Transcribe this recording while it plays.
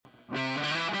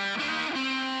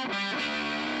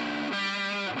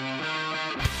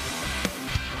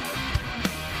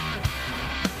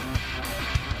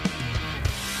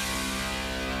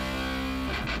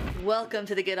Welcome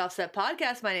to the Get Offset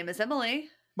podcast. My name is Emily.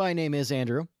 My name is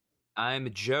Andrew.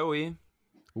 I'm Joey.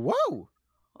 Whoa!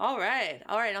 All right.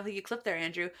 I don't think you clipped there,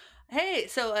 Andrew. Hey,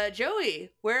 so Joey,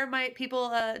 where might people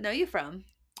know you from?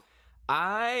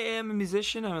 I am a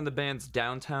musician. I'm in the bands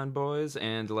Downtown Boys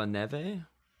and La Neve.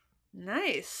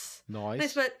 Nice.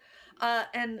 Nice. But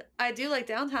and I do like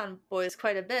Downtown Boys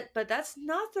quite a bit, but that's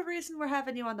not the reason we're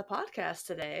having you on the podcast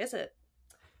today, is it?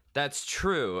 That's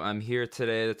true. I'm here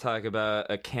today to talk about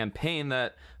a campaign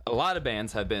that a lot of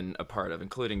bands have been a part of,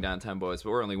 including Downtown Boys,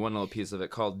 but we're only one little piece of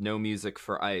it called No Music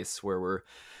for ICE, where we're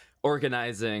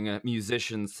organizing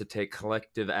musicians to take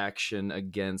collective action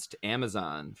against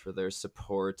Amazon for their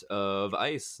support of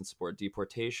ICE and support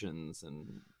deportations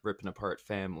and ripping apart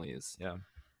families. Yeah.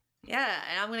 Yeah,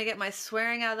 and I'm going to get my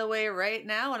swearing out of the way right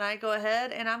now, and I go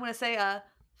ahead and I'm going to say, f***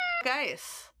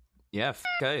 ICE. Yeah,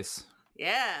 ICE.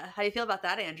 Yeah, how do you feel about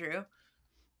that, Andrew?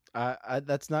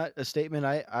 That's not a statement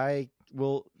I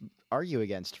will argue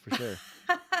against for sure.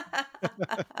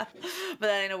 But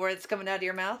that ain't a word that's coming out of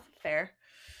your mouth. Fair.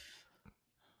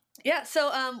 Yeah,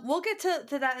 so we'll get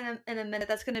to that in a minute.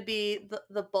 That's going to be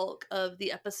the bulk of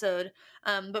the episode.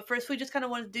 But first, we just kind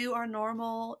of want to do our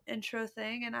normal intro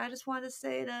thing, and I just wanted to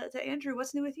say to Andrew,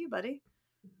 what's new with you, buddy?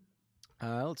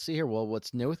 Let's see here. Well,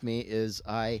 what's new with me is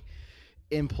I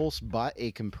impulse bought a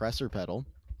compressor pedal.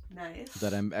 Nice.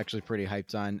 That I'm actually pretty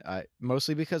hyped on,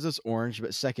 mostly because it's orange,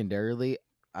 but secondarily,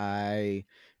 I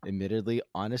admittedly,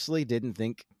 honestly, didn't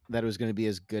think that it was going to be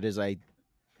as good as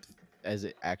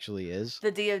it actually is.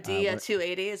 The DoD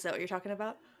 280, is that what you're talking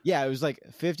about? Yeah, it was like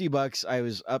 $50. I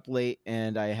was up late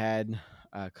and I had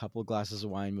a couple of glasses of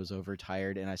wine, was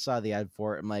overtired, and I saw the ad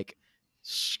for it. I'm like,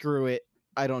 screw it.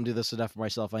 I don't do this enough for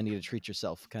myself. I need to treat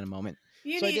yourself kind of moment.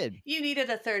 I did. You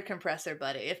needed a third compressor,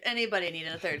 buddy. If anybody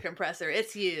needed a third compressor,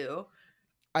 it's you.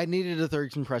 I needed a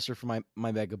third compressor for my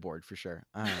mega board for sure.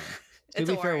 To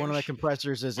be fair, one of my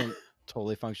compressors isn't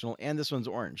totally functional, and this one's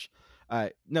orange.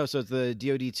 No, so it's the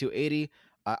DoD 280.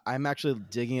 I'm actually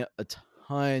digging it a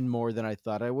ton more than I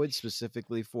thought I would,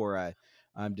 specifically for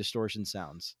distortion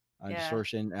sounds,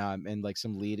 distortion, and like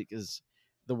some lead, because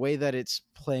the way that it's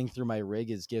playing through my rig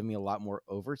is giving me a lot more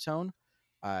overtone,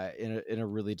 in a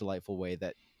really delightful way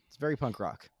that it's very punk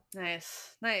rock.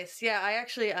 Nice. Yeah, I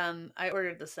actually I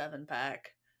ordered the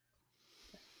 7-pack.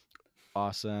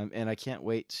 Awesome, and I can't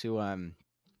wait to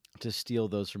steal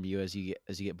those from you as you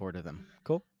get bored of them.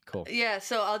 Cool. Yeah,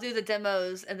 so I'll do the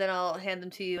demos and then I'll hand them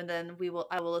to you, and then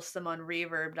I will list them on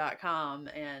reverb.com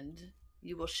and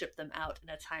you will ship them out in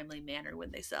a timely manner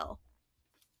when they sell.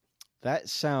 That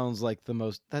sounds like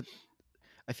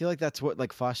I feel like that's what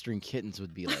like fostering kittens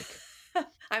would be like.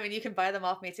 I mean, you can buy them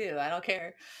off me too. I don't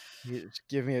care. You just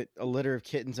give me a litter of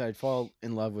kittens, I'd fall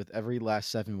in love with every last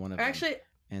 7 one of them. Actually,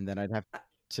 and then I'd have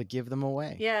to give them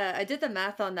away. Yeah, I did the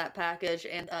math on that package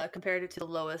and compared it to the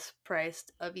lowest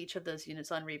priced of each of those units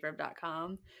on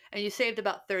reverb.com. And you saved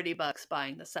about $30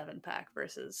 buying the 7-pack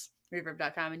versus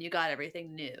reverb.com, and you got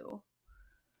everything new.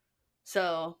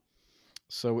 So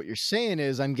what you're saying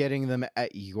is I'm getting them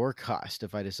at your cost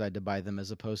if I decide to buy them,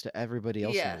 as opposed to everybody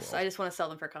else. Yes, I just want to sell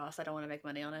them for cost. I don't want to make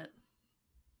money on it.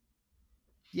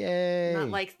 Yay. Not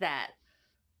like that.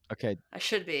 Okay. I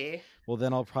should be. Well,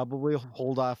 then I'll probably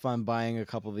hold off on buying a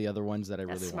couple of the other ones that I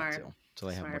really want to until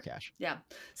I have more cash. Yeah.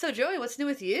 So, Joey, what's new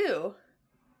with you?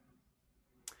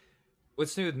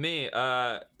 What's new with me?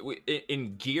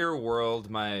 In Gear World,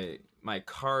 my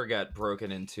car got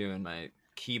broken into and my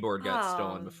keyboard got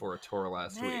stolen before a tour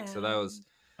last week. So that was...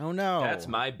 Oh, no. That's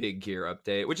my big gear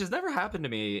update, which has never happened to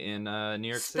me in New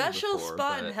York City before. Special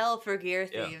spot in hell for gear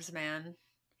thieves, man.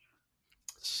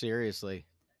 Seriously.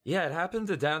 Yeah, it happened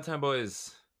to Downtown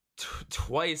Boys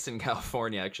twice in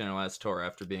California, actually, on our last tour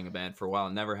after being a band for a while,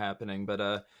 never happening.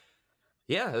 But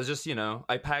yeah, it was just,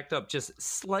 I packed up just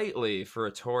slightly for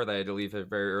a tour that I had to leave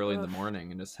very early in the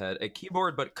morning and just had a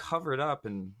keyboard, but covered up,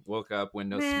 and woke up,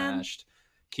 window smashed,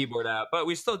 keyboard out. But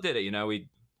we still did it, we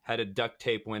had a duct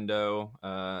tape window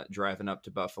driving up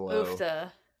to Buffalo.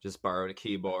 Oofta. Just borrowed a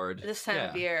keyboard. This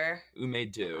time of year. We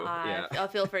made do. Yeah. I'll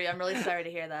feel for you. I'm really sorry to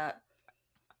hear that.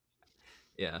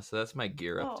 Yeah, so that's my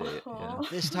gear update. Yeah.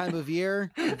 This time of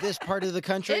year, this part of the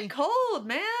country. It's cold,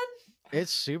 man.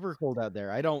 It's super cold out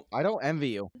there. I don't envy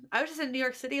you. I was just in New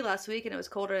York City last week, and it was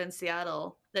colder in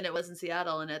Seattle than it was in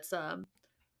Seattle, and it's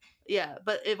yeah,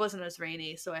 but it wasn't as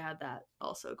rainy, so I had that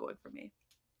also going for me.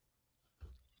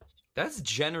 That's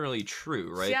generally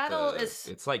true, right?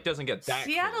 It's like doesn't get that.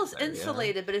 Seattle's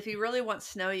insulated, but if you really want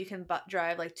snow, you can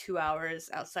drive like 2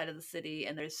 hours outside of the city,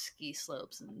 and there's ski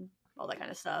slopes and all that kind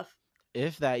of stuff.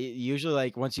 If that, usually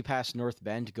like once you pass North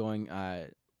Bend going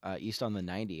east on the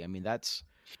 90, I mean that's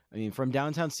I mean, from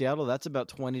downtown Seattle, that's about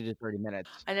 20 to 30 minutes.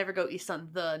 I never go east on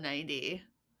the 90.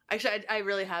 Actually, I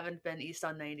really haven't been east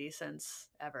on 90 since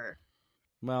ever.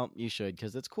 Well, you should,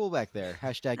 because it's cool back there.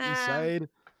 Hashtag East Side.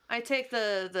 I take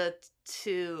the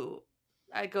two.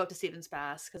 I go up to Stevens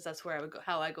Pass because that's where I would go.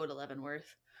 How I go to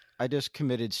Leavenworth. I just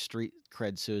committed street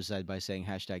cred suicide by saying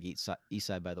hashtag East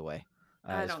Side. By the way,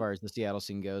 as far as the Seattle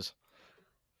scene goes.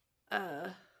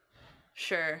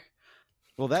 Sure.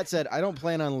 Well, that said, I don't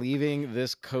plan on leaving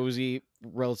this cozy,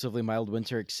 relatively mild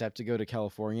winter except to go to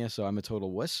California, so I'm a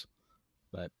total wuss.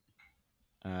 But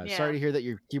sorry to hear that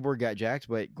your keyboard got jacked,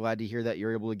 but glad to hear that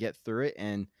you're able to get through it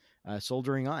and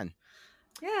soldering on.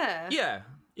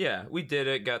 Yeah, we did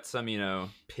it. Got some,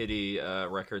 pity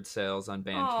record sales on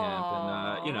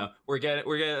Bandcamp, and we're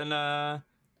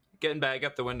getting back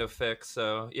up the window fixed.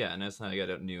 So yeah, and it's not I got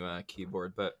a new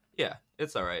keyboard, but yeah,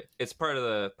 it's all right. It's part of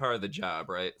the job,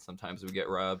 right? Sometimes we get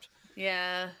robbed.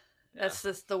 Yeah, that's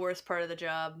just the worst part of the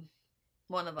job.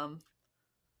 One of them.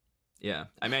 Yeah,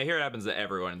 I mean, I hear it happens to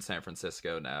everyone in San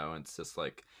Francisco now. It's just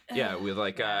like,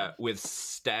 with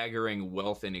staggering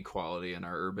wealth inequality in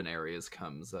our urban areas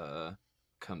comes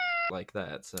like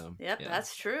that. So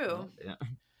that's true. Yeah.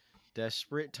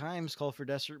 Desperate times call for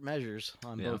desperate measures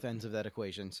on both ends of that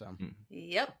equation. So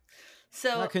yep.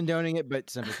 So not condoning it, but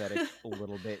sympathetic a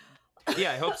little bit.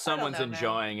 Yeah, I hope someone's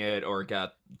enjoying it or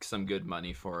got some good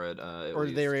money for it. Or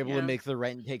they were able to make the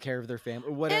rent and take care of their family,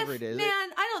 or whatever it is. Man,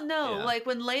 I don't know. Yeah. Like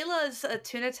when Layla's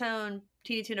Tunatone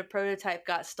Teeny Tuna prototype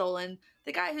got stolen,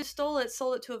 the guy who stole it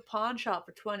sold it to a pawn shop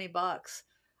for $20.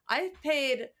 I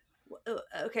paid,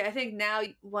 I think now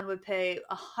one would pay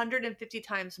 150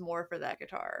 times more for that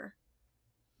guitar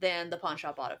than the pawn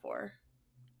shop bought it for.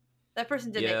 That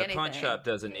person didn't make anything. Yeah, pawn shop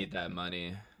doesn't need that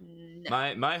money.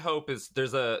 No. My hope is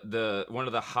there's one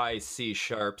of the high C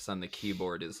sharps on the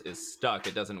keyboard is stuck.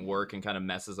 It doesn't work and kind of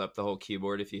messes up the whole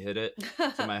keyboard if you hit it.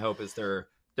 So my hope is they're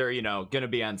gonna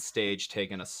be on stage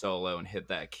taking a solo and hit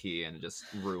that key and it just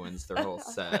ruins their whole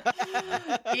set.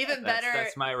 Even better.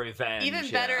 That's my revenge. Even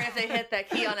better if they hit that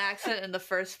key on accident in the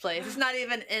first place. It's not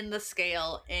even in the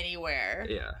scale anywhere.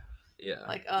 Yeah.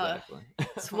 Like exactly.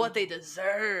 It's what they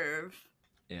deserve.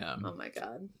 Yeah. Oh my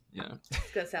god. Yeah.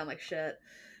 It's gonna sound like shit.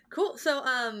 Cool. So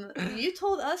you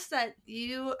told us that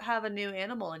you have a new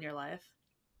animal in your life.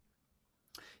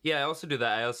 Yeah, I also do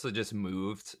that. I also just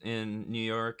moved in New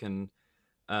York, and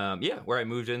where I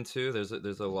moved into,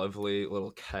 there's a lovely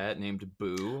little cat named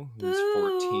Boo, who's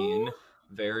 14.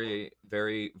 Very,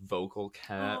 very vocal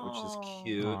cat. Aww. Which is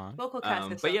cute. Aww. Vocal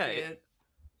cats are so cute.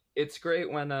 It's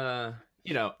great when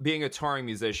being a touring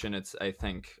musician, it's, I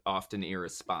think, often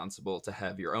irresponsible to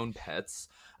have your own pets.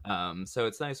 So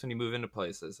it's nice when you move into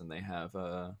places and they have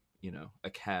a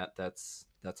cat that's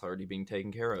already being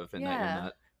taken care of and that you're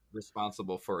not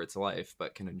responsible for its life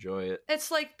but can enjoy it. It's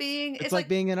like being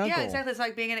being an uncle. Yeah, exactly. It's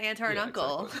like being an aunt or an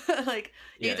uncle. Exactly. Like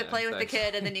you get to play with the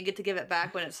kid and then you get to give it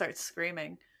back when it starts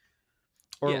screaming.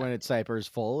 Or when its diaper's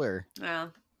full or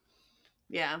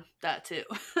yeah, that too.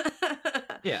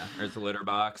 Yeah, or it's a litter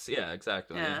box. Yeah,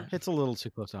 exactly. Yeah. It's a little too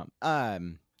close to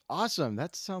home. Awesome.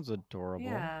 That sounds adorable.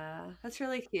 Yeah, that's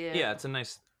really cute. Yeah, it's a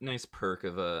nice perk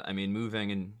of moving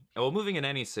in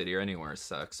any city or anywhere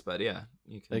sucks, but yeah,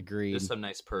 you can. Agreed. There's some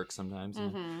nice perks sometimes.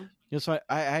 Mm-hmm. So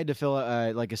I had to fill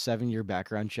a 7-year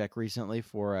background check recently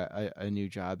for a new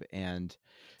job, and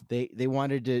they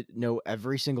wanted to know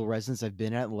every single residence I've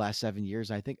been at in the last 7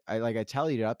 years. I think I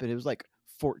tallied it up, and it was like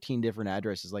 14 different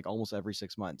addresses, like almost every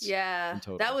 6 months. Yeah,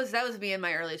 that was me in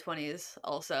my early 20s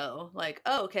also. Like,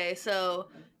 oh, okay, so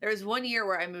there was 1 year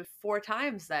where I moved 4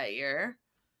 times that year.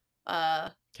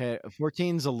 Okay,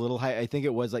 14's a little high. I think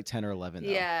it was like 10 or 11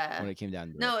 though, yeah, when it came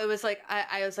down to it was like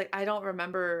I was like I don't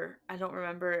remember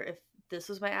if this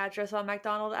was my address on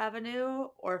MacDonald Avenue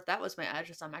or if that was my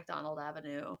address on MacDonald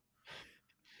Avenue.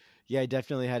 Yeah, I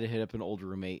definitely had to hit up an old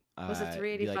roommate. Was it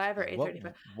 385 or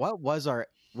 835? What was our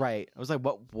right? I was like,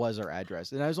 what was our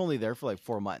address? And I was only there for like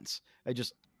 4 months. I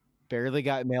just barely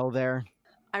got mail there.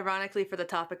 Ironically, for the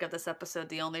topic of this episode,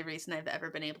 the only reason I've ever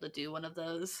been able to do one of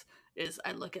those is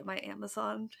I look at my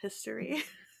Amazon history.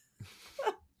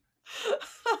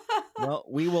 Well,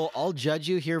 we will all judge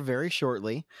you here very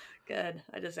shortly. Good,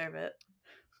 I deserve it.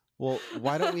 Well,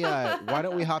 why don't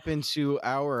we hop into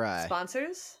our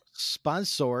sponsors?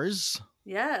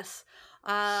 Yes.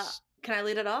 Can I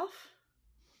lead it off?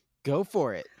 Go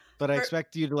for it. But I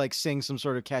expect you to like sing some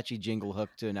sort of catchy jingle hook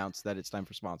to announce that it's time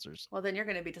for sponsors. Well, then you're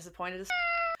going to be disappointed.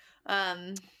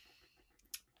 Well,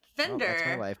 Fender. that's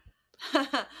my life.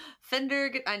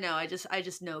 Fender. I know. I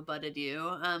just no butted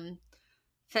you.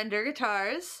 Fender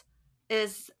Guitars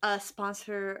is a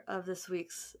sponsor of this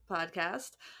week's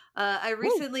podcast. I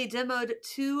recently demoed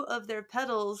 2 of their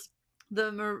pedals.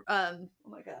 The oh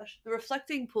my gosh, the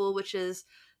Reflecting Pool, which is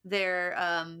their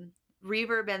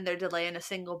reverb and their delay in a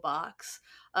single box.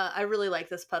 I really like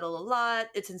this pedal a lot.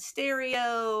 It's in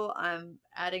stereo. I'm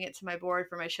adding it to my board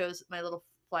for my shows, my little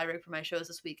fly rig for my shows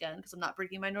this weekend because I'm not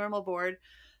bringing my normal board.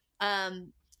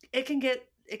 It can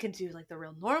do like the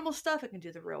real normal stuff. It can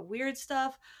do the real weird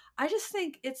stuff. I just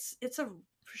think it's a,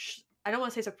 I don't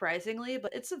want to say surprisingly,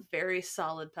 but it's a very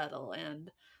solid pedal.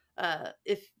 And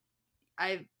if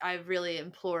I really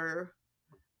implore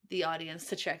the audience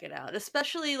to check it out,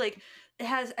 especially like it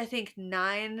has, I think,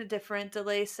 9 different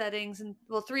delay settings and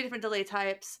 3 different delay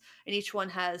types, and each one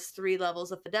has 3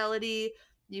 levels of fidelity.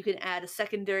 You can add a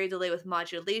secondary delay with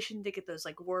modulation to get those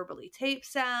like warbly tape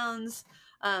sounds.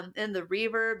 And the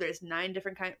reverb, there's 9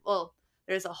 different kinds. Well,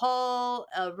 there's a hall,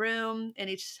 a room, and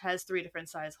each has 3 different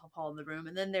sizes of hall in the room.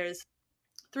 And then there's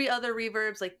 3 other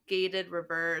reverbs like gated,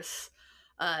 reverse,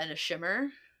 and a shimmer,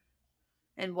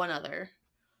 and 1 other.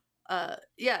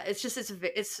 Yeah,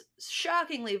 it's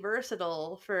shockingly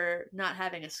versatile for not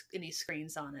having any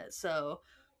screens on it. So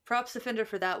props to Fender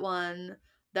for that one.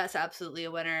 That's absolutely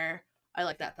a winner. I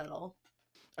like that pedal.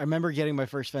 I remember getting my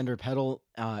first Fender pedal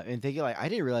and thinking like, I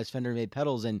didn't realize Fender made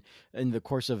pedals. And in the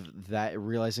course of that,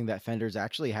 realizing that Fender's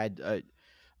actually had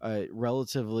a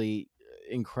relatively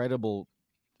incredible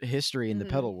history in the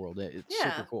pedal world. It's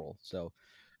super cool. So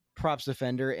props to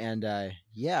Fender, and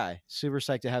yeah, super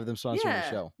psyched to have them sponsoring the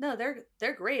show. No,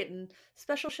 they're great, and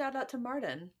special shout out to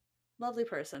Martin, lovely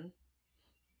person.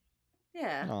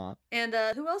 Yeah. Aww. And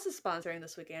who else is sponsoring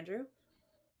this week, Andrew?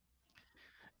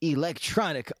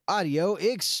 Electronic Audio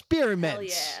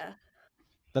Experiments. Hell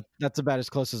yeah. That's about as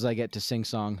close as I get to sing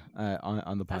song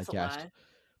on the podcast. That's a lie.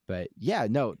 But yeah,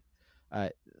 no.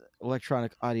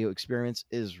 Electronic Audio Experiments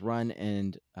is run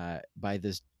and by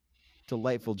this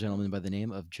delightful gentleman by the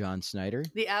name of John Snyder.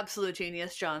 The absolute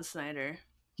genius, John Snyder.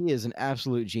 He is an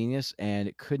absolute genius,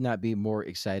 and could not be more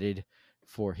excited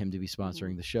for him to be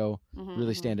sponsoring the show.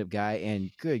 Really stand-up guy, and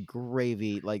good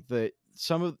gravy. Like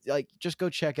just go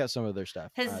check out some of their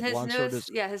stuff.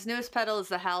 His newest pedal is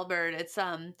the Halberd. It's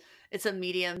a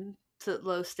medium to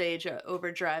low stage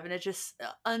overdrive, and it just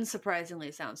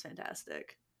unsurprisingly sounds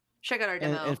fantastic. Check out our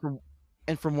demo.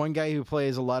 And from one guy who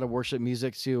plays a lot of worship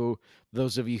music to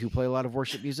those of you who play a lot of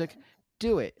worship music,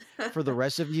 do it. For the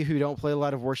rest of you who don't play a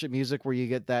lot of worship music, where you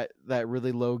get that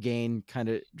really low gain kind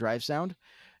of drive sound,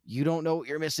 you don't know what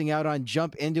you're missing out on.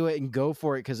 Jump into it and go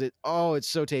for it, because it's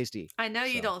so tasty. I know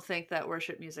you don't think that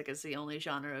worship music is the only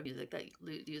genre of music that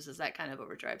uses that kind of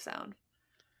overdrive sound.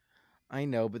 I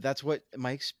know, but that's what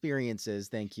my experience is.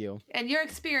 Thank you. And your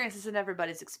experience isn't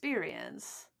everybody's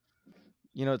experience.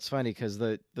 You know, it's funny because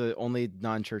the only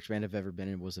non-church band I've ever been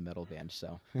in was a metal band,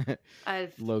 so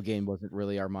low gain wasn't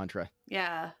really our mantra.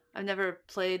 Yeah, I've never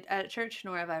played at a church,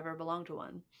 nor have I ever belonged to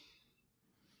one.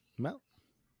 Well,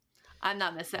 I'm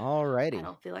not missing. Alrighty. I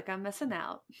don't feel like I'm missing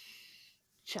out.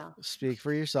 Ciao. Speak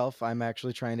for yourself. I'm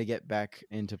actually trying to get back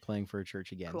into playing for a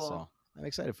church again, so I'm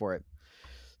excited for it.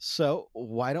 So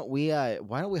why don't we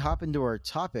hop into our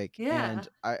topic? Yeah. And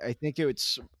I think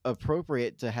it's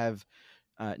appropriate to have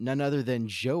none other than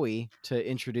Joey to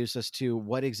introduce us to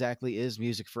what exactly is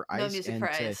Music for Ice. No Music for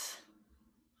Ice.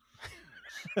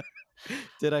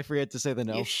 Did I forget to say the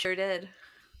no? You sure did.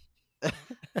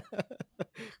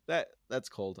 That's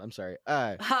cold. I'm sorry.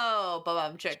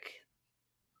 Chick.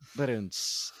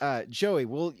 Joey,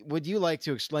 would you like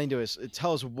to explain to us,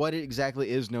 tell us what exactly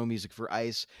is No Music for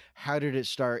Ice? How did it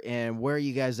start, and where are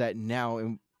you guys at now?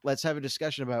 And let's have a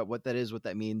discussion about what that is, what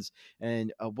that means,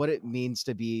 and what it means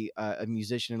to be a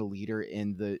musician and a leader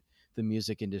in the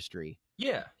music industry.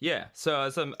 Yeah. So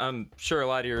as I'm sure a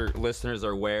lot of your listeners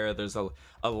are aware, there's a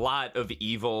lot of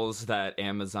evils that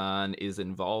Amazon is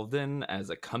involved in as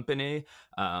a company,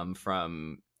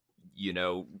 from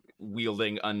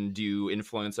wielding undue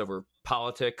influence over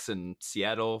politics in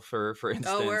Seattle, for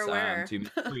instance, to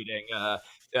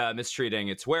mistreating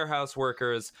its warehouse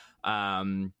workers.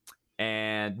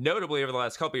 And notably, over the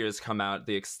last couple of years, come out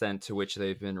the extent to which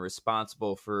they've been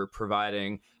responsible for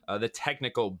providing the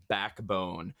technical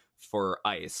backbone for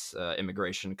ICE,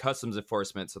 Immigration Customs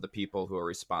Enforcement, so the people who are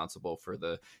responsible for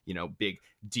the big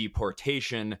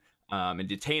deportation and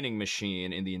detaining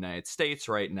machine in the United States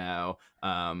right now,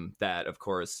 that, of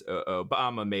course,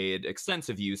 Obama made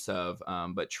extensive use of,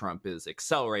 but Trump is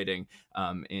accelerating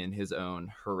in his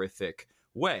own horrific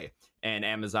way. And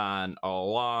Amazon all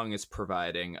along is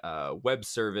providing web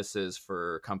services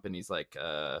for companies like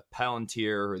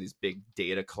Palantir, or these big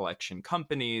data collection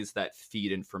companies that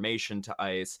feed information to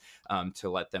ICE to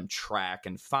let them track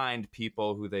and find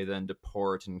people who they then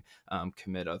deport and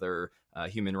commit other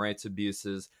human rights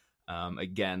abuses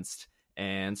against.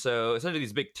 And so essentially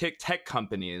these big tech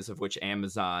companies, of which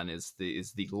Amazon is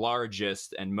the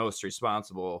largest and most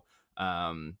responsible,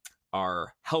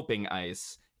 are helping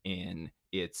ICE in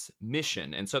its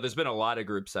mission. And so there's been a lot of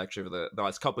groups actually over the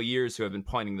last couple of years who have been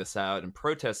pointing this out and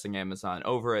protesting Amazon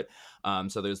over it.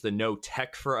 So there's the No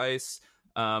Tech for ICE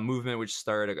movement, which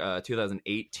started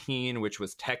 2018, which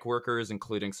was tech workers,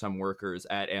 including some workers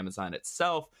at Amazon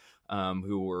itself,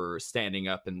 who were standing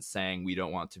up and saying, we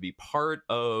don't want to be part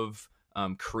of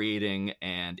creating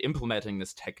and implementing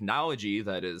this technology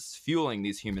that is fueling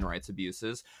these human rights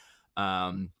abuses.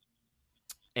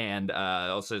 And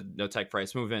also No Tech for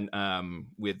ICE movement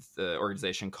with the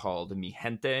organization called Mi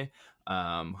Gente,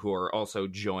 who are also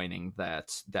joining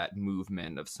that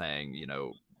movement of saying,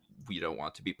 we don't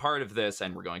want to be part of this,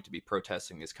 and we're going to be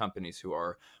protesting these companies who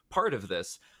are part of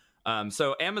this.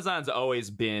 So Amazon's always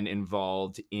been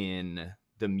involved in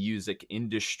the music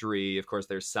industry. Of course,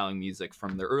 they're selling music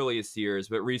from their earliest years,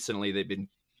 but recently they've been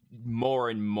more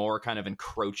and more kind of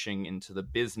encroaching into the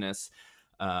business.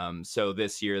 So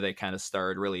this year they kind of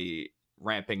started really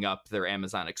ramping up their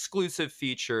Amazon exclusive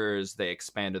features. They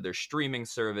expanded their streaming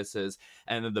services.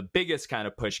 And then the biggest kind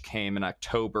of push came in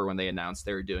October when they announced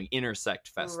they were doing Intersect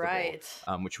Festival, right.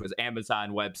 Which was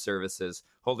Amazon Web Services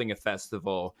holding a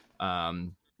festival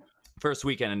first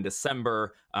weekend in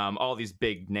December. All these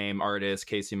big name artists,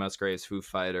 Casey Musgraves, Foo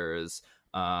Fighters,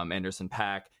 Anderson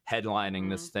 .Paak headlining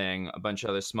this thing, a bunch of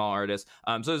other small artists.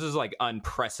 So this is like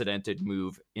unprecedented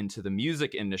move into the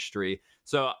music industry.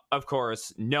 So of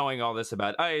course, knowing all this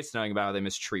about ICE, knowing about how they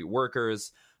mistreat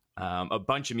workers, a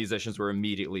bunch of musicians were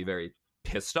immediately very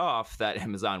pissed off that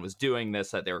Amazon was doing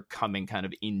this, that they were coming kind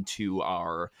of into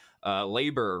our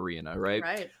labor arena,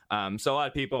 right? So a lot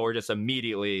of people were just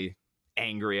immediately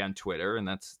angry on Twitter, and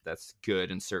that's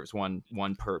good and serves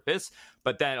one purpose.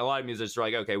 But then a lot of musicians are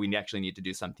like, okay, we actually need to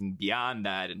do something beyond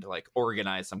that and to like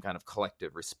organize some kind of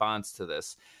collective response to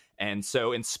this. And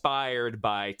so inspired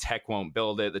by Tech Won't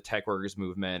Build It, the tech workers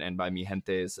movement, and by Mi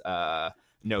Gente's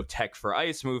No Tech for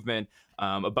ICE movement,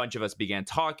 a bunch of us began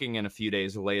talking, and a few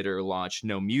days later launched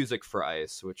No Music for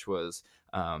ICE, which was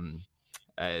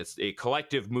as a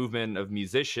collective movement of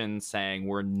musicians saying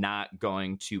we're not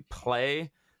going to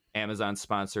play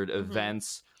Amazon-sponsored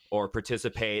events or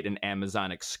participate in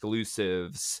Amazon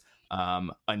exclusives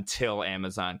until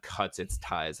Amazon cuts its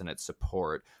ties and its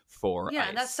support for ICE.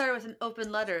 And that started with an open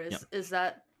letter. Is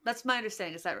that's my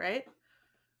understanding? Is that right?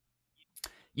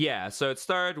 Yeah, so it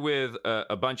started with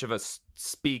a bunch of us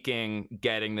speaking,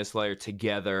 getting this letter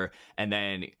together, and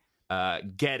then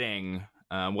getting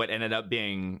what ended up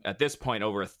being, at this point,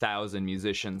 over 1,000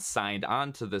 musicians signed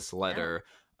on to this letter.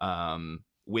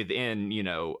 Within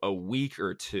a week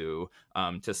or two,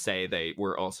 to say they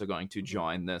were also going to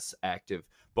join this active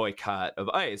boycott of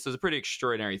ICE. So it's a pretty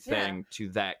extraordinary thing to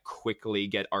that quickly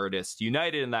get artists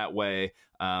united in that way.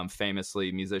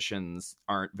 Famously, musicians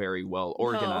aren't very well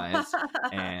organized.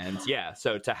 And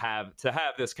so to have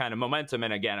this kind of momentum,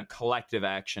 and again, a collective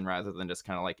action rather than just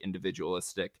kind of like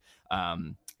individualistic,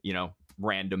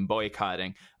 random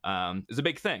boycotting, is a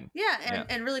big thing.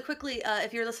 And really quickly,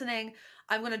 if you're listening,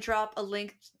 I'm going to drop a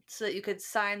link so that you could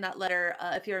sign that letter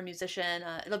if you're a musician.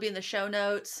 It'll be in the show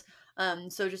notes.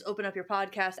 So just open up your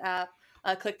podcast app,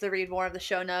 click to read more of the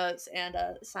show notes, and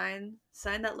sign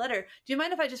that letter. Do you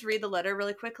mind if I just read the letter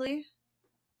really quickly?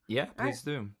 Yeah, please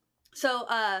do. So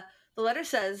the letter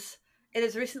says, it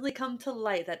has recently come to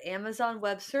light that Amazon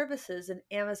Web Services, an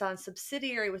Amazon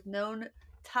subsidiary with known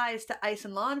ties to ICE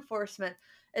and law enforcement,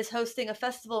 is hosting a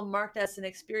festival marked as an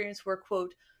experience where,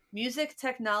 quote, music,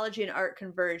 technology, and art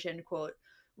converge, end quote.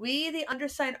 We, the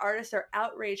undersigned artists, are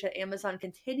outraged that Amazon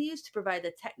continues to provide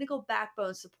the technical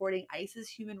backbone supporting ICE's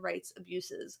human rights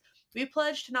abuses. We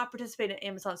pledge to not participate in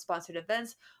Amazon-sponsored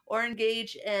events or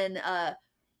engage in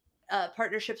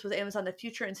partnerships with Amazon in the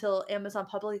future until Amazon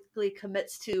publicly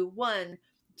commits to, 1,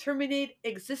 terminate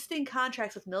existing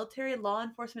contracts with military, law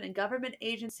enforcement, and government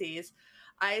agencies,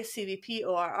 ICE, CBP,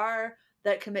 ORR,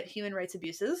 that commit human rights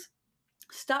abuses.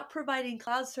 Stop providing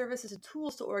cloud services and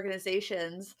tools to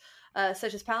organizations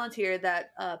such as Palantir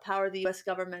that power the U.S.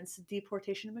 government's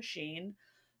deportation machine.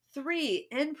 3,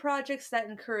 end projects that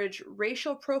encourage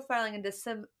racial profiling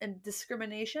and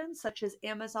discrimination, such as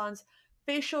Amazon's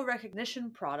facial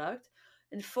recognition product.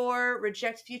 And 4,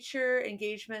 reject future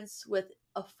engagements with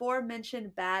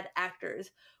aforementioned bad actors.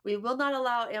 We will not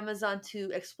allow Amazon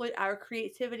to exploit our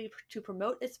creativity to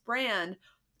promote its brand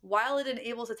while it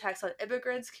enables attacks on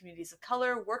immigrants, communities of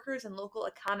color, workers, and local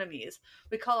economies.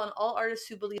 We call on all artists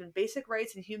who believe in basic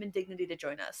rights and human dignity to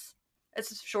join us.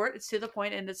 It's short, it's to the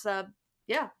point, and it's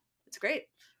it's great,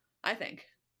 I think.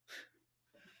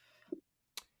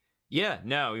 Yeah,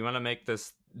 no, we want to make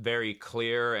this very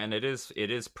clear, and it is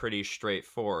pretty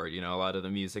straightforward. A lot of the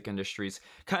music industry's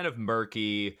kind of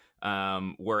murky.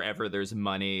 Wherever there's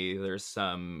money, there's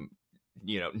some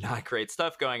not great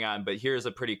stuff going on, but here's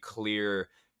a pretty clear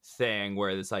thing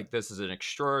where it's like, this is an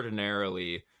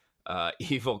extraordinarily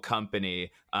evil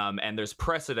company, and there's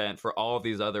precedent for all of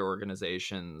these other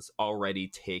organizations already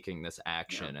taking this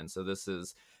action. And so this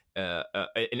is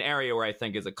an area where I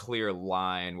think is a clear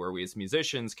line where we as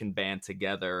musicians can band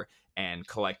together and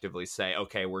collectively say,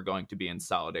 okay, we're going to be in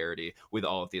solidarity with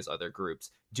all of these other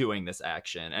groups doing this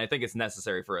action. And I think it's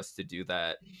necessary for us to do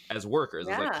that as workers,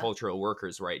 as like cultural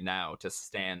workers right now, to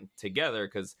stand together,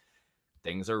 because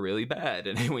things are really bad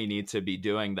and we need to be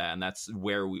doing that. And that's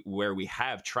where we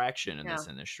have traction in this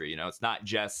industry. It's not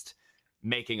just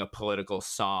making a political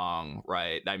song,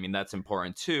 right? I mean, that's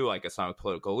important too, like a song with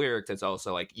political lyrics. It's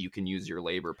also like you can use your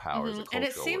labor power as a cultural And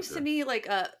it seems worker. to me like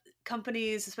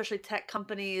companies, especially tech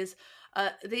companies,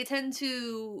 they tend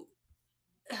to,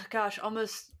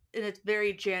 almost in a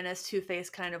very Janice Two-Face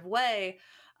kind of way,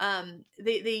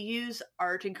 they use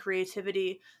art and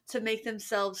creativity to make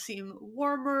themselves seem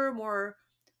warmer, more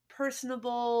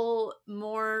personable,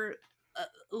 more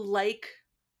like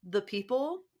the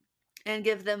people, and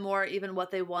give them more even what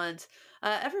they want.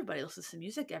 Everybody listens to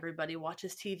music, everybody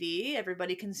watches TV,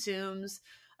 everybody consumes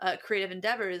creative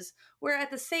endeavors, where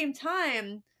at the same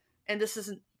time, and this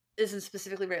isn't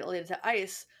specifically related to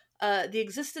ICE, the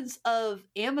existence of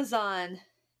Amazon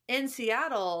in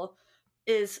Seattle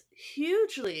is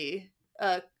hugely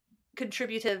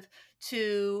contributive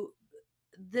to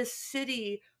this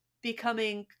city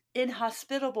becoming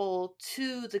inhospitable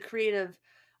to the creative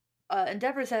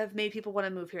endeavors that have made people want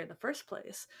to move here in the first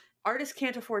place. Artists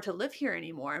can't afford to live here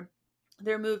anymore.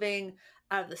 They're moving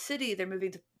out of the city. They're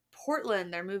moving to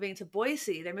Portland. They're moving to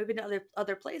Boise. They're moving to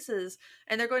other places,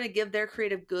 and they're going to give their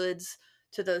creative goods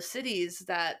to those cities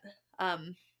that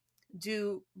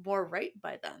do more right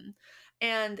by them.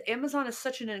 And Amazon is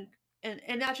such and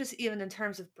not just even in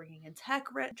terms of bringing in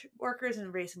tech rent workers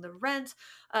and raising the rent.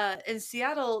 In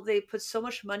Seattle, they put so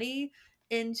much money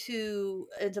into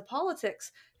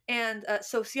politics. And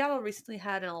so Seattle recently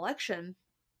had an election,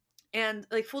 and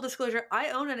like, full disclosure,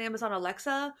 I own an Amazon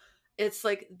Alexa. It's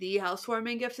like the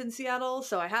housewarming gift in Seattle,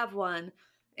 so I have one,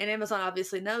 and Amazon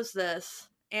obviously knows this.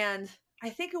 And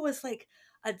I think it was like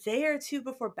a day or two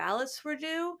before ballots were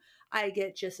due, I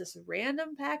get just this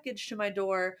random package to my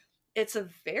door. It's a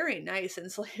very nice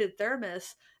insulated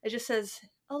thermos. It just says,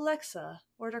 Alexa,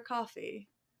 order coffee.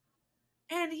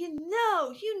 And you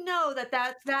know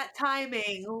that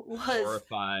timing was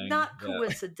horrifying. Not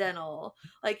coincidental.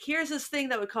 Like, here's this thing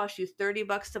that would cost you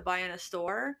 $30 to buy in a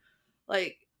store,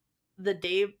 like the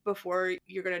day before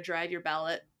you're going to drive your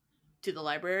ballot to the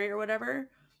library or whatever.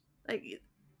 Like,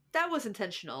 that was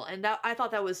intentional, and that, I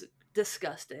thought that was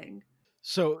disgusting.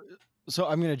 So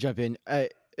I'm going to jump in.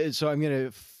 So I'm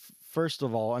going to, first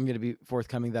of all, I'm going to be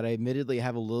forthcoming that I admittedly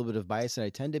have a little bit of bias, and I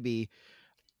tend to be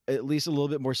at least a little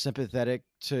bit more sympathetic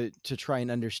to try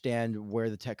and understand where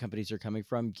the tech companies are coming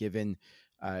from, given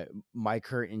my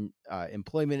current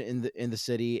employment in the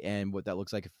city and what that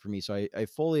looks like for me. So I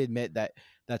fully admit that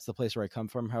that's the place where I come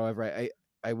from. However,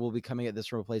 I will be coming at this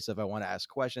from a place of, I want to ask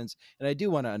questions, and I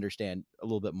do want to understand a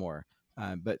little bit more.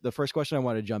 But the first question I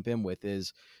want to jump in with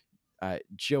is,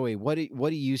 Joey, what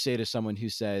do you say to someone who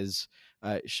says,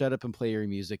 shut up and play your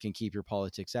music and keep your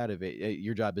politics out of it?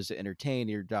 Your job is to entertain.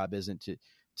 Your job isn't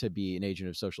to be an agent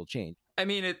of social change. I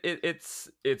mean, it's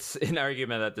an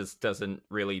argument that this doesn't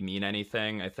really mean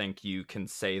anything. I think you can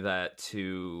say that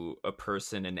to a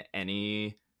person in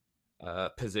any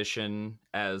position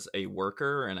as a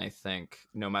worker, and I think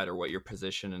no matter what your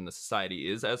position in the society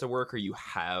is as a worker, you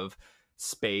have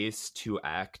space to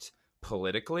act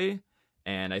politically.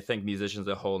 And I think musicians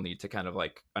as a whole need to kind of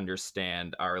like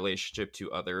understand our relationship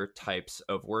to other types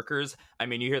of workers. I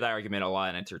mean, you hear that argument a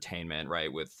lot in entertainment,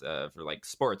 right? With for like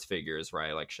sports figures,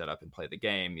 right? Like, shut up and play the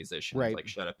game. Musicians, right, like,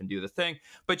 shut up and do the thing.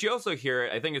 But you also hear,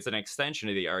 I think it's an extension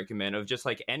of the argument of just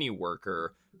like any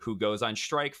worker who goes on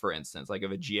strike, for instance. Like,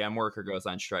 if a GM worker goes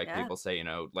on strike, people say,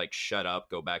 like, shut up,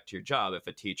 go back to your job. If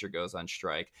a teacher goes on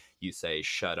strike, you say,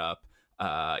 shut up,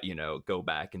 go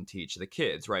back and teach the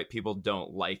kids, right? People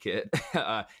don't like it.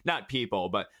 Not people,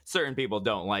 but certain people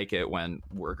don't like it when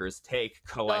workers take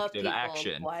collective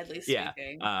action. Widely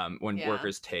speaking. When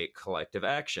workers take collective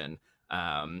action.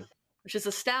 Which is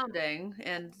astounding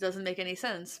and doesn't make any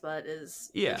sense, but is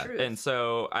the truth. And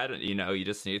so you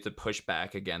just need to push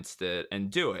back against it and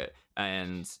do it.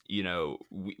 And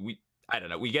I don't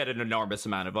know, we get an enormous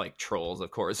amount of like trolls,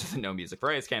 of course, with the No Music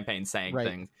for Ice campaign saying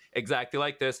things exactly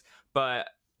like this. But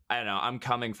I don't know, I'm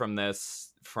coming from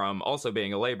this from also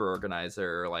being a labor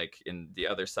organizer, like in the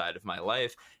other side of my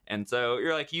life. And so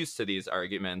you're like used to these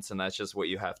arguments, and that's just what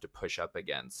you have to push up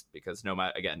against, because no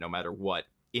matter what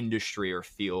industry or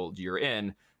field you're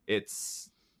in,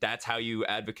 that's how you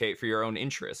advocate for your own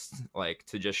interests, like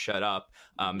to just shut up,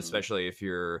 especially if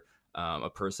you're a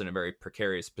person in a very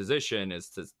precarious position, is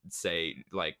to say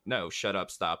like, no, shut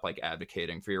up, stop like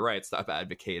advocating for your rights, stop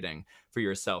advocating for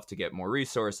yourself to get more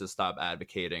resources, stop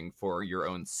advocating for your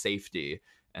own safety.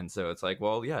 And so it's like,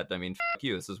 well, yeah, I mean, fuck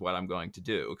you, this is what I'm going to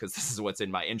do because this is what's in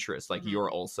my interest. Like you're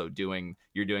doing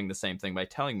the same thing by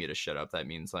telling me to shut up. That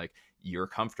means like you're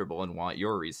comfortable and want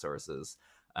your resources.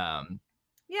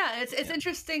 It's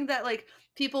interesting that like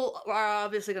people are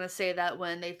obviously going to say that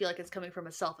when they feel like it's coming from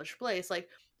a selfish place, like,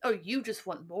 oh, you just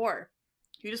want more.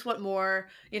 You just want more,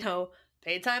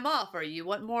 paid time off, or you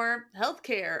want more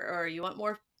healthcare, or you want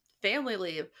more family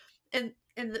leave. And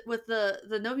with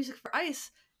the No Music for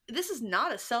Ice, this is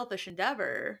not a selfish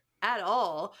endeavor at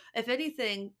all. If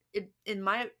anything, in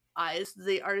my eyes,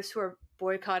 the artists who are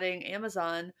boycotting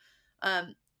Amazon,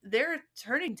 they're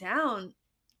turning down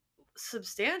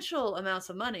substantial amounts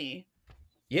of money.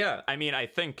 Yeah, I mean, I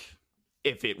think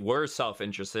if it were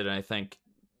self-interested, and I think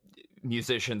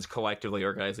musicians collectively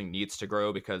organizing needs to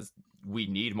grow because we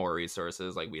need more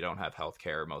resources. Like we don't have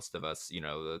healthcare, most of us.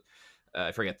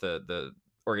 I forget the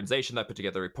organization that put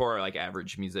together the report. Like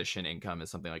average musician income is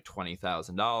something like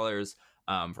 $20,000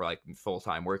 for like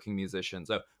full-time working musicians.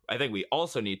 So I think we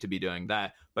also need to be doing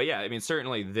that. But yeah, I mean,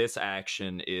 certainly this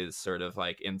action is sort of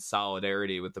like in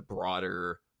solidarity with the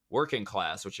broader working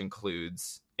class, which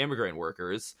includes immigrant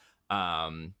workers,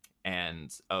 and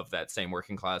of that same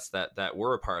working class that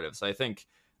we're a part of. So I think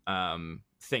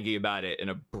thinking about it in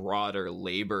a broader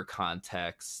labor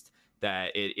context,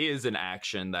 that it is an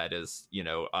action that is,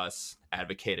 us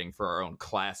advocating for our own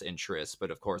class interests,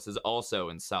 but of course is also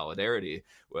in solidarity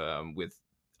with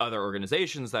other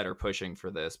organizations that are pushing for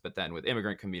this, but then with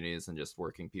immigrant communities and just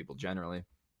working people generally.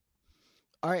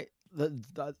 All right.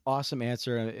 The awesome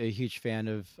answer. I'm a huge fan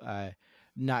of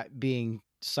not being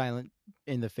silent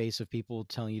in the face of people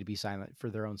telling you to be silent for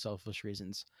their own selfish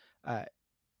reasons.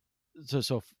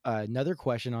 So another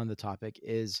question on the topic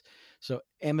is, so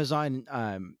Amazon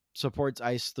supports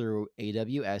ICE through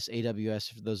AWS.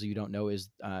 AWS, for those of you who don't know, is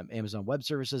Amazon Web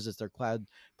Services. It's their cloud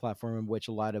platform in which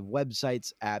a lot of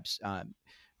websites, apps,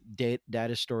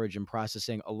 data storage and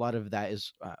processing, a lot of that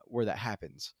is where that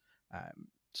happens.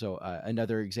 So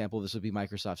another example of this would be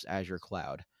Microsoft's Azure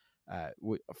Cloud,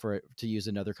 to use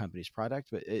another company's product.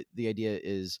 But the idea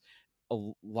is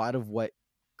a lot of what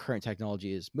current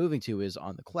technology is moving to is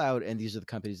on the cloud, and these are the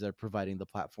companies that are providing the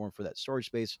platform for that storage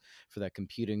space, for that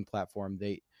computing platform.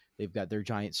 They've got their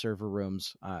giant server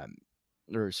rooms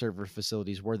or server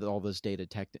facilities where all this data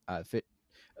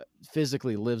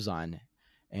physically lives on.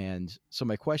 And so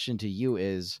my question to you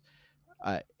is,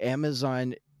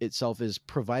 Amazon itself is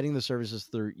providing the services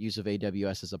through use of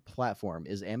AWS as a platform.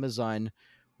 Is Amazon,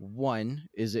 one,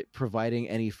 is it providing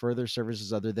any further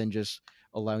services other than just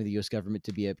allowing the US government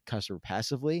to be a customer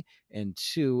passively? And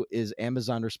two, is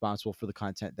Amazon responsible for the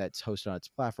content that's hosted on its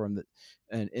platform, that,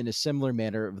 and in a similar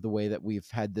manner of the way that we've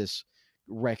had this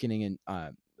reckoning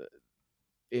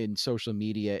in social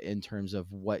media in terms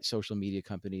of what social media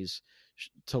companies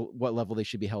to what level they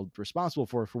should be held responsible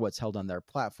for what's held on their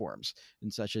platforms,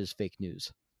 and such as fake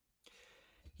news?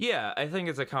 Yeah, I think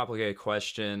it's a complicated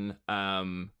question.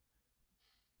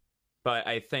 But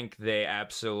I think they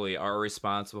absolutely are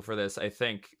responsible for this. I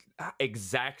think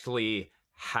exactly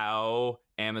how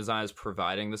Amazon is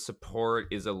providing the support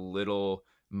is a little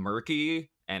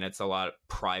murky, and it's a lot of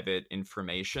private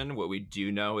information. What we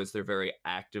do know is they're very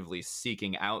actively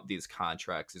seeking out these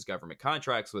contracts, these government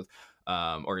contracts with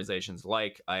organizations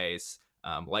like ICE,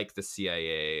 like the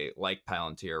CIA, like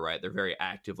Palantir, right? They're very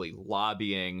actively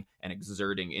lobbying and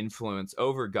exerting influence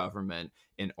over government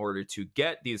in order to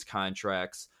get these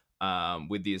contracts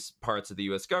with these parts of the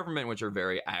U.S. government, which are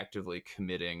very actively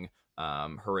committing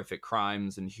horrific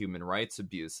crimes and human rights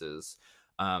abuses.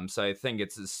 So I think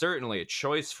it's certainly a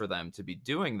choice for them to be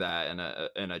doing that,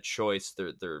 and a choice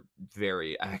they're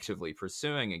very actively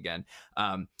pursuing again.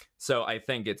 So I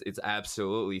think it's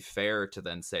absolutely fair to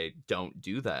then say, don't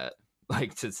do that.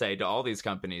 Like, to say to all these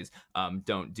companies,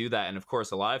 don't do that. And of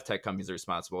course, a lot of tech companies are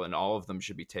responsible, and all of them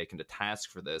should be taken to task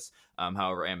for this.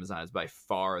 However, Amazon is by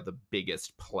far the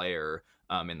biggest player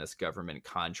in this government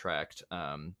contract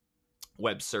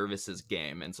web services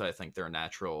game, and so I think they're a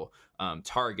natural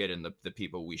target, and the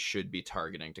people we should be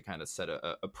targeting to kind of set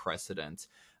a precedent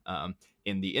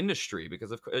in the industry,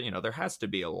 because of there has to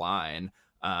be a line.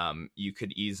 You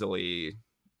could easily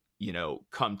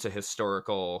come to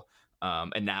historical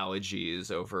analogies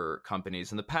over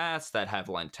companies in the past that have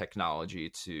lent technology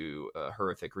to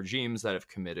horrific regimes that have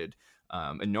committed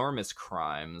enormous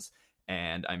crimes.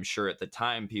 And I'm sure at the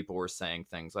time people were saying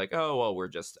things like, oh, well, we're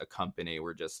just a company.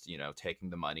 We're just, taking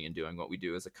the money and doing what we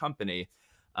do as a company.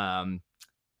 And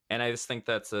I just think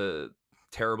that's a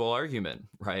terrible argument,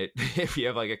 right? If you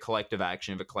have like a collective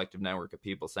action of a collective network of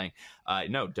people saying,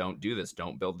 no, don't do this.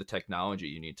 Don't build the technology.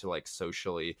 You need to like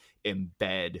socially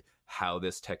embed how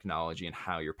this technology and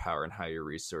how your power and how your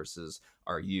resources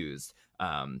are used.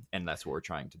 And that's what we're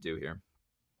trying to do here.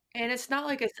 And it's not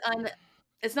like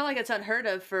it's unheard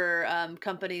of for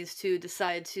companies to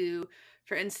decide to,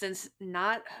 for instance,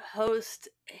 not host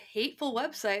hateful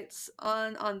websites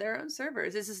on their own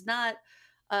servers. This is not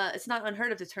it's not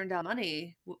unheard of to turn down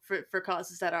money for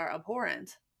causes that are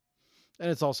abhorrent. And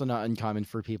it's also not uncommon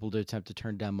for people to attempt to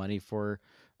turn down money for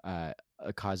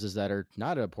causes that are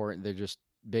not abhorrent. They're just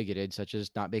bigoted, such as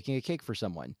not baking a cake for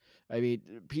someone. I mean,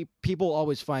 people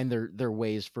always find their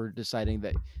ways for deciding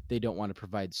that they don't want to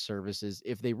provide services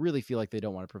if they really feel like they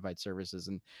don't want to provide services,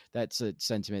 and that's a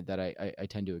sentiment that I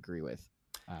tend to agree with.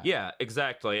 Yeah,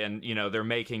 exactly. And they're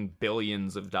making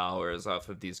billions of dollars off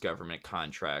of these government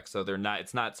contracts, so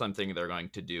it's not something they're going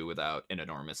to do without an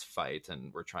enormous fight,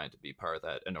 and we're trying to be part of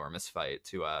that enormous fight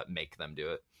to make them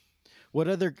do it. What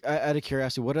other, out of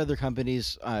curiosity, what other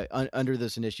companies under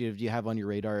this initiative do you have on your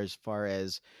radar as far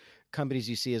as companies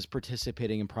you see as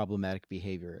participating in problematic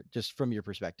behavior, just from your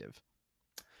perspective?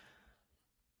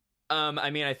 I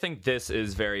mean, I think this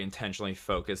is very intentionally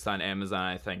focused on Amazon.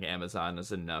 I think Amazon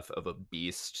is enough of a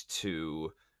beast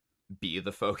to be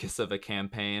the focus of a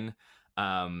campaign.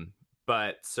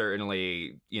 But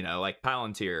certainly, like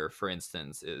Palantir, for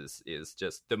instance, is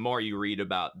just, the more you read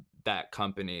about that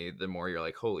company, the more you're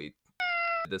like, holy,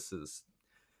 this is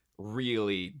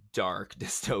really dark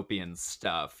dystopian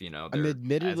stuff. I'm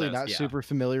admittedly not super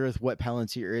familiar with what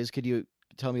Palantir is. Could you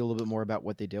tell me a little bit more about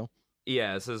what they do?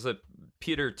 Yeah, so it's a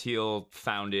Peter Thiel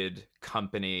founded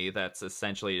company that's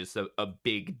essentially just a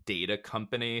big data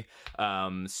company.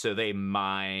 So they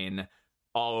mine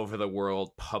all over the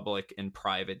world public and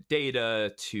private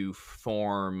data to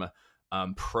form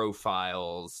data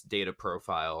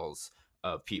profiles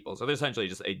of people. So they're essentially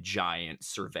just a giant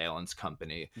surveillance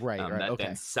company that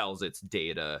then sells its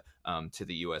data to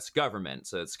the U.S. government.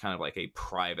 So it's kind of like a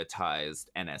privatized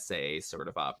NSA sort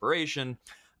of operation.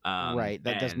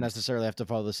 That doesn't necessarily have to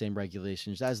follow the same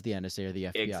regulations as the NSA or the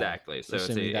FBI. Exactly. So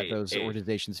assuming that those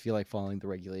organizations feel like following the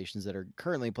regulations that are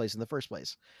currently in place in the first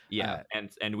place. Yeah,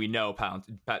 and we know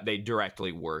they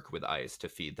directly work with ICE to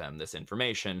feed them this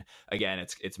information. Again,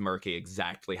 it's murky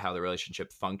exactly how the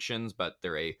relationship functions, but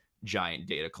they're a giant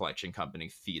data collection company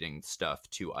feeding stuff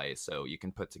to ICE, so you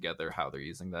can put together how they're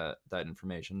using that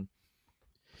information.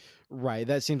 Right.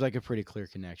 That seems like a pretty clear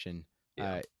connection.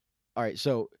 Yeah. All right.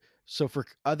 So for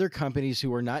other companies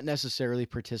who are not necessarily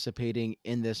participating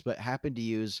in this, but happen to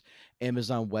use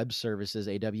Amazon Web Services,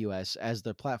 AWS, as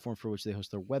the platform for which they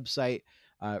host their website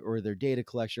or their data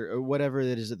collection or whatever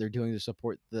it is that they're doing to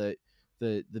support the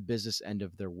business end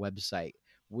of their website,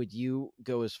 would you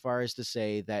go as far as to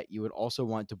say that you would also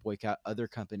want to boycott other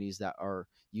companies that are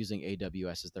using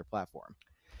AWS as their platform?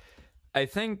 I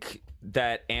think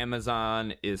that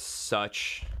Amazon is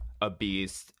such a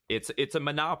beast. It's a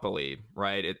monopoly,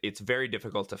 right? It's very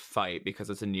difficult to fight because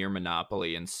it's a near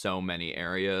monopoly in so many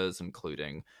areas,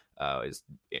 including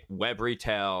web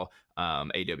retail,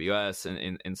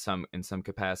 AWS, in some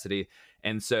capacity,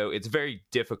 and so it's very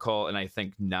difficult, and I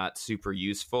think not super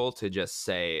useful to just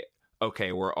say,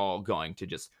 okay, we're all going to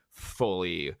just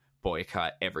fully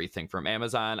boycott everything from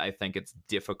Amazon. I think it's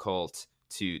difficult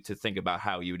to think about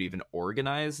how you would even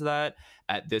organize that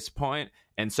at this point.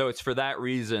 And so it's for that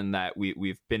reason that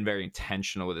we've been very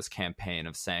intentional with this campaign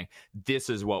of saying, this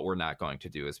is what we're not going to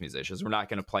do as musicians. We're not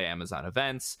going to play Amazon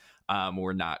events.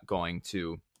 We're not going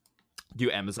to do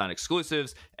Amazon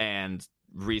exclusives. And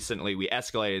recently we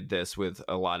escalated this with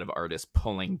a lot of artists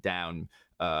pulling down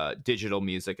digital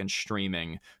music and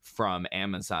streaming from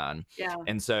Amazon. Yeah,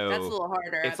 and so that's a little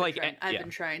harder. it's I've been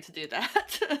trying to do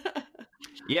that.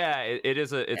 Yeah, it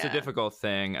is a difficult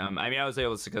thing. I mean, I was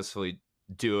able to successfully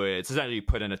do it. It's essentially you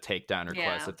put in a takedown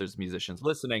request. If there's musicians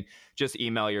listening, just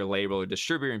email your label or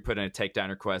distributor and put in a takedown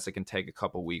request. It can take a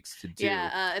couple weeks to do.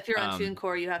 If you're on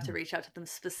TuneCore, you have to reach out to them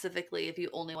specifically if you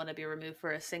only want to be removed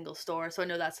for a single store. So I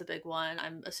know that's a big one.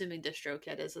 I'm assuming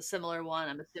DistroKid is a similar one.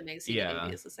 I'm assuming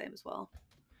CWB is the same as well.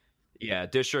 Yeah,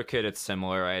 DistroKid, it's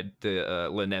similar. I had the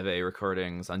Le Neve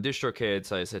recordings on DistroKid,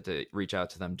 so I just had to reach out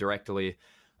to them directly,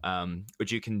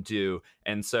 which you can do.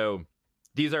 And so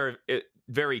these are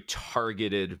very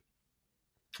targeted,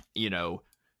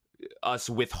 us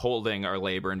withholding our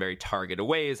labor in very targeted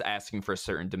ways, asking for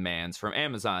certain demands from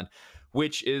Amazon,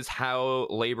 which is how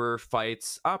labor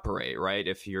fights operate, right?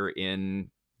 If you're in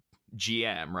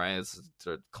GM, right, it's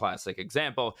a classic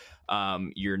example.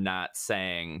 You're not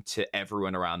saying to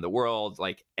everyone around the world,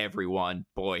 like, everyone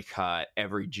boycott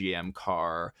every GM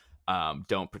car,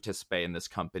 don't participate in this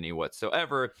company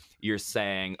whatsoever. You're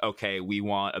saying, okay, we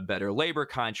want a better labor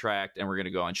contract and we're going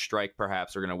to go on strike.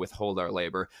 Perhaps we're going to withhold our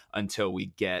labor until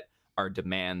we get our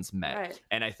demands met. Right.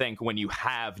 And I think when you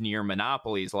have near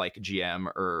monopolies like GM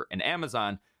or an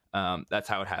Amazon, that's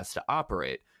how it has to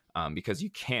operate. Because you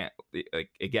can't,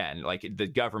 again, like, the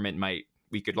government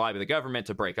we could lobby the government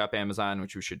to break up Amazon,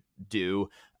 which we should do.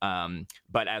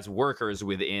 But as workers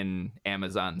within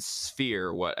Amazon's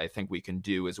sphere, what I think we can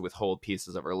do is withhold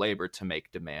pieces of our labor to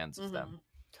make demands of them.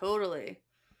 Totally.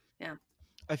 Yeah.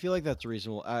 I feel like that's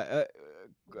reasonable. A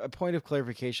point of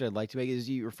clarification I'd like to make is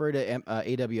you refer to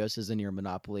AWS as a near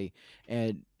monopoly.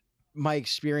 And my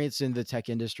experience in the tech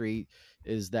industry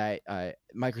is that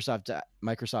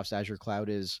Microsoft's Azure Cloud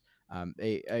is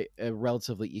a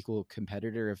relatively equal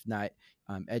competitor, if not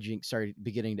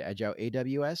beginning to edge out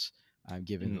AWS,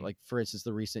 given like, for instance,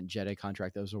 the recent JEDI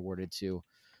contract that was awarded to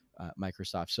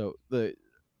Microsoft. So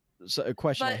a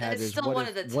question I have is, it's still one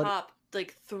of the top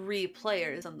like 3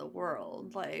 players in the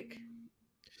world. Like,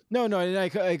 no, and I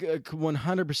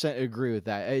 100% agree with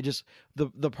that. I just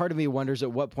the part of me wonders,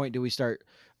 at what point do we start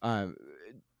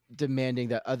demanding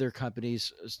that other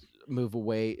companies move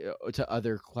away to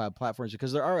other cloud platforms,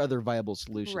 because there are other viable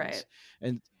solutions. Right.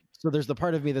 And so there's the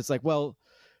part of me that's like, well,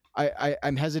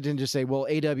 I'm hesitant to say, well,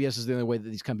 AWS is the only way that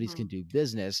these companies can do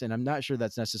business. And I'm not sure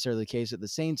that's necessarily the case. At the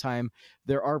same time,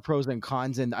 there are pros and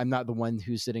cons, and I'm not the one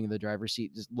who's sitting in the driver's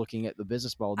seat just looking at the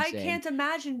business model and saying, can't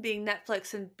imagine being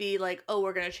Netflix and be like, oh,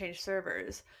 we're going to change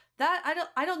servers. That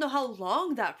I don't know how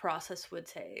long that process would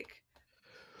take.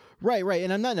 Right.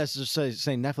 And I'm not necessarily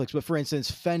saying Netflix, but for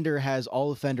instance, Fender has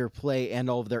all of Fender Play and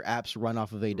all of their apps run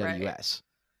off of AWS. Right.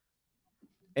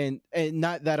 And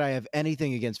not that I have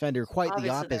anything against Fender, quite the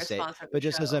opposite, but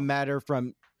just as a matter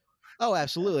from, oh,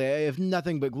 absolutely. I have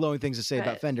nothing but glowing things to say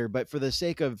about Fender, but for the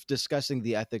sake of discussing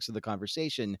the ethics of the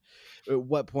conversation, at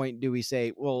what point do we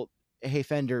say, well, hey,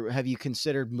 Fender, have you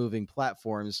considered moving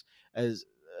platforms as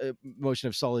a motion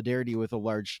of solidarity with a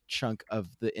large chunk of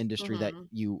the industry that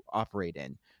you operate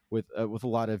in, with a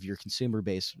lot of your consumer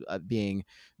base being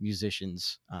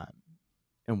musicians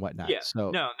and whatnot? Yeah,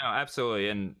 so no, absolutely.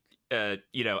 And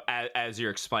as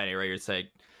you're explaining, right, you're saying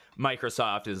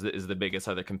Microsoft is the biggest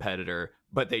other competitor,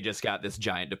 but they just got this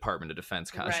giant Department of Defense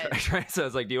contract, right? So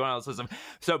it's like, do you want to listen?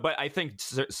 So, but I think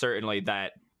certainly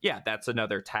that, that's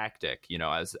another tactic,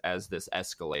 as this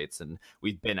escalates, and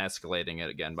we've been escalating it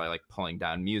again by like pulling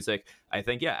down music. I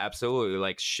think, absolutely,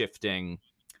 like shifting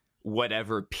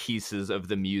whatever pieces of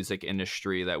the music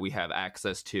industry that we have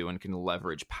access to and can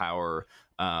leverage power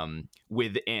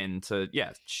within to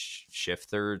shift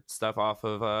their stuff off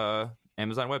of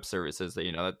Amazon Web Services.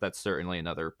 That's certainly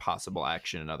another possible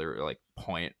action, another like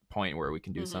point where we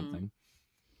can do something.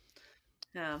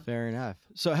 Yeah, fair enough.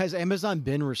 So has Amazon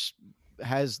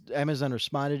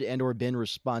responded and or been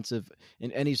responsive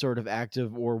in any sort of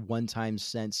active or one-time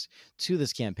sense to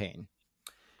this campaign?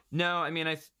 No, I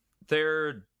mean,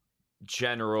 their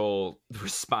general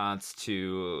response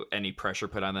to any pressure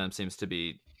put on them seems to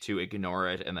be to ignore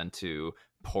it and then to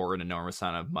pour an enormous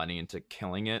amount of money into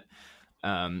killing it.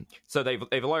 So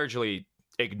they've largely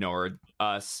ignored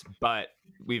us, but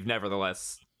we've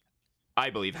nevertheless, I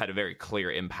believe, had a very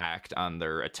clear impact on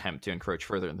their attempt to encroach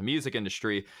further in the music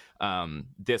industry.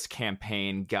 This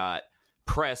campaign got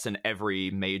press in every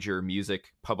major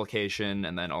music publication,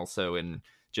 and then also in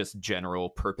just general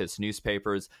purpose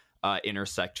newspapers.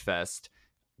 Intersect Fest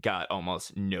got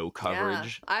almost no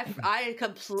coverage. Yeah, I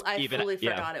fully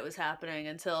forgot it was happening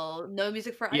until No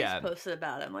Music for Ice posted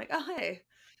about it. I'm like, oh, hey.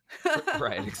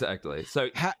 Right, exactly. So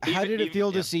how did it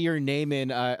feel to see your name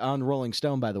in on Rolling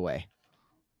Stone, by the way?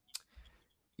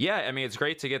 Yeah, I mean, it's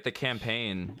great to get the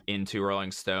campaign into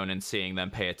Rolling Stone and seeing them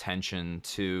pay attention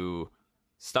to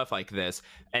stuff like this.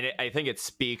 And I think it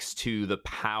speaks to the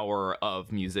power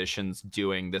of musicians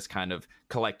doing this kind of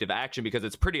collective action, because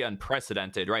it's pretty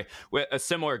unprecedented, right? A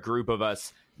similar group of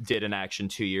us did an action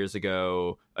 2 years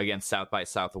ago against South by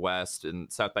Southwest,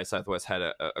 and South by Southwest had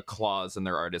a clause in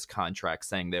their artist contract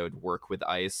saying they would work with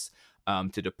ICE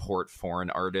to deport foreign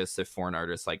artists if foreign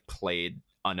artists like played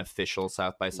unofficial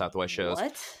South by Southwest shows.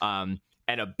 What?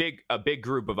 And a big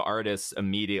group of artists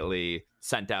immediately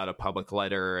sent out a public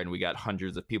letter, and we got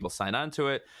hundreds of people sign on to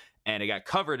it, and it got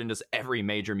covered in just every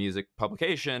major music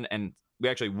publication, and we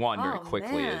actually won very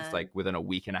quickly. Man. It's like within a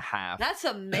week and a half. That's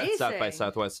amazing. South by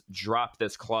Southwest dropped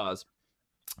this clause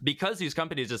because these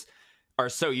companies just are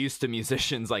so used to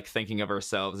musicians like thinking of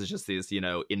ourselves as just these,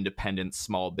 independent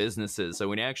small businesses. So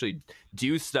when you actually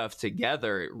do stuff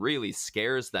together, it really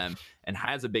scares them and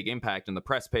has a big impact, and the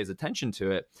press pays attention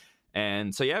to it.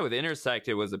 And so, yeah, with Intersect,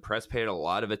 it was the press paid a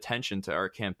lot of attention to our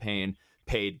campaign.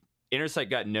 Intersect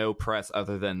got no press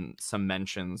other than some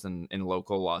mentions in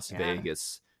local Las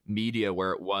Vegas media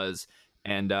where it was.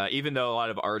 And even though a lot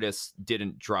of artists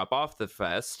didn't drop off the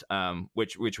fest,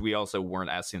 which we also weren't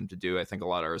asking them to do, I think a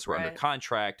lot of artists were under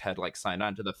contract, had like signed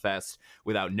on to the fest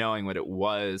without knowing what it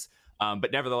was.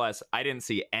 But nevertheless, I didn't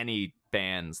see any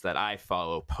bands that I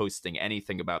follow posting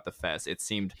anything about the fest. It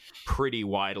seemed pretty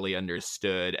widely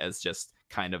understood as just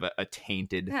kind of a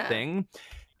tainted thing.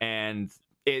 And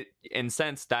it, in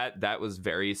sense, that was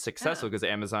very successful because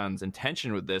Amazon's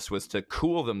intention with this was to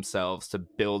cool themselves, to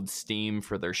build steam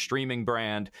for their streaming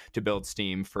brand, to build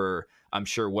steam for, I'm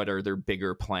sure, what are their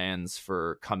bigger plans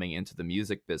for coming into the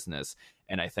music business.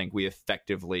 And I think we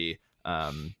effectively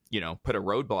put a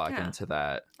roadblock into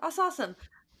that. That's awesome.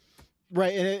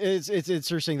 Right, and it's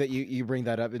interesting that you bring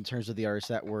that up in terms of the artists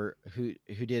that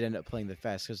who did end up playing the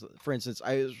fest. Because, for instance,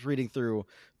 I was reading through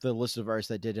the list of artists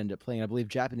that did end up playing. I believe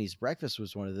Japanese Breakfast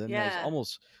was one of them. Yeah. I was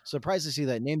almost surprised to see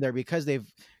that name there because they've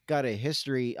got a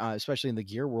history, especially in the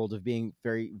gear world, of being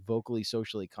very vocally,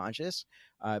 socially conscious.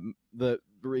 The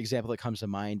example that comes to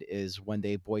mind is when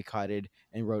they boycotted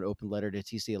and wrote open letter to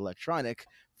TC Electronic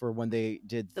for when they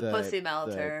did the Pussy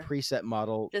Melter the preset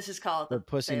model. This is called the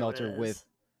Pussy Melter with.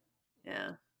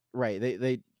 Yeah. Right.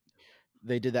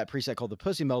 They did that preset called the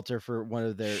Pussy Melter for one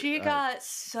of their. She got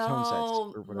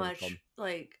so much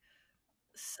like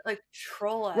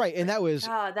troll. Right, and that was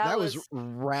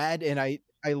rad, and I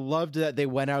loved that they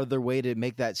went out of their way to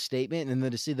make that statement, and then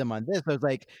to see them on this, I was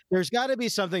like, "There's got to be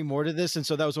something more to this," and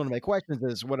so that was one of my questions: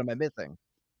 is what am I missing?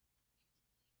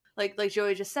 Like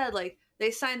Joey just said, like they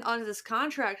signed onto this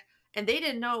contract. And they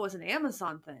didn't know it was an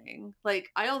Amazon thing. Like,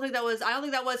 I don't think that wasn't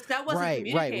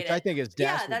communicated. Right, which I think is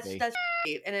dastardly. Yeah, that's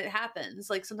and it happens.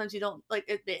 Like sometimes you don't like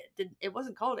it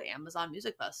wasn't called Amazon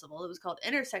Music Festival. It was called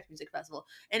Intersect Music Festival.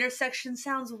 Intersection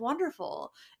sounds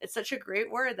wonderful. It's such a great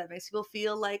word that makes people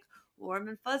feel like warm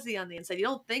and fuzzy on the inside. You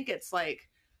don't think it's like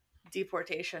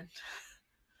deportation.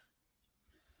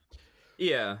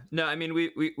 Yeah. No, I mean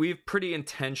we've pretty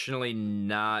intentionally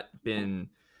not been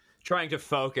trying to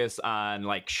focus on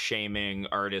like shaming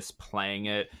artists playing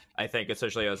it. I think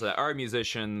especially as our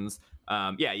musicians,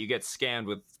 you get scammed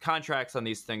with contracts on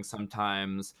these things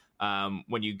sometimes.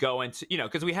 When you go into,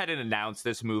 because we hadn't announced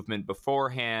this movement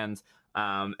beforehand,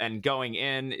 and going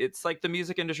in, it's like the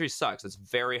music industry sucks. It's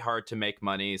very hard to make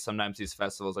money. Sometimes these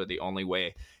festivals are the only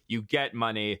way you get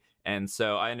money. And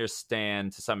so I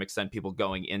understand to some extent people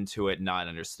going into it not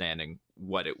understanding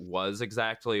what it was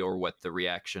exactly or what the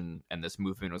reaction and this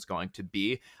movement was going to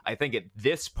be. I think at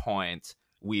this point,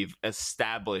 we've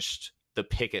established the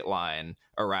picket line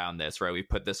around this, right? We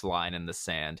put this line in the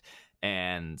sand.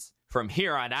 And from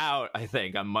here on out, I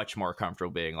think I'm much more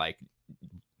comfortable being like,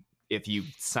 if you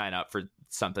sign up for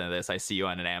something like this, I see you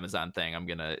on an Amazon thing, I'm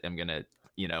gonna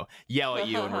yell at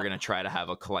you, and we're gonna try to have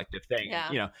a collective thing,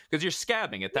 because you're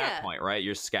scabbing at that point, right?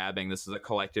 You're scabbing. This is a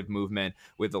collective movement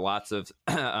with lots of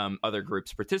other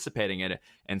groups participating in it,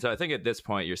 and so I think at this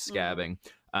point you're scabbing.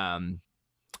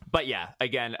 But yeah,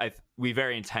 again, we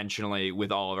very intentionally,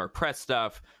 with all of our press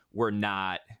stuff, we're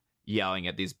not yelling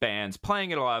at these bands,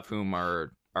 playing it, a lot of whom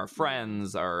are our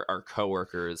friends, our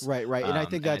coworkers. Right. And I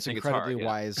think that's incredibly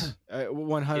wise.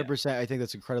 100%. I think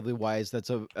that's incredibly wise. That's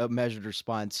a measured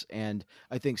response, and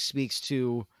I think speaks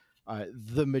to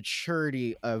the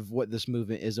maturity of what this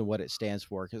movement is and what it stands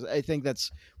for. Because I think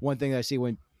that's one thing that I see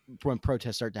when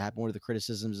protests start to happen. One of the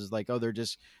criticisms is like, oh, they're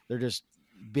just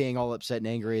being all upset and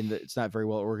angry, and it's not very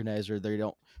well organized, or they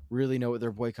don't really know what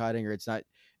they're boycotting, or it's not.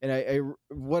 And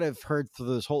what I've heard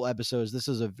through this whole episode is this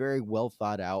is a very well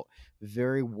thought out,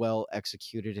 very well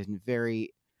executed, and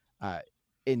very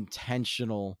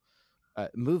intentional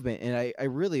movement, and I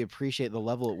really appreciate the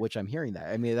level at which I'm hearing that.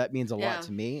 I mean, that means a lot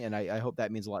to me, and I hope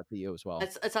that means a lot to you as well.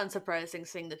 It's unsurprising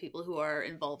seeing the people who are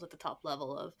involved at the top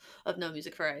level of No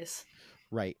Music for Ice.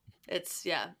 Right. It's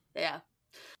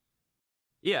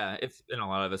Yeah, it's been a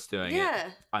lot of us doing it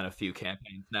on a few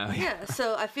campaigns now. Yeah,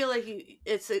 so I feel like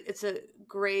it's a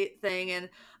great thing, and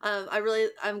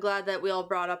I'm glad that we all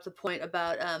brought up the point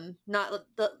about not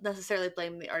necessarily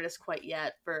blaming the artist quite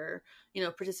yet for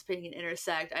participating in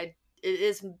Intersect. It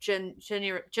is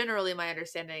generally my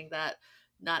understanding that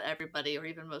not everybody or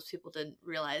even most people didn't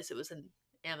realize it was an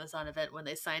Amazon event when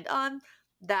they signed on.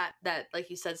 That like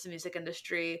you said, it's the music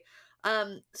industry.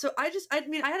 So I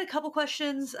had a couple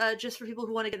questions just for people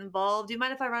who want to get involved. Do you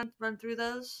mind if I run through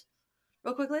those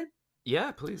real quickly?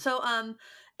 Yeah, please. So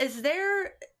is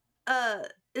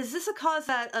this a cause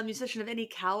that a musician of any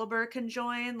caliber can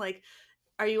join? Like,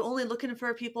 are you only looking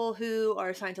for people who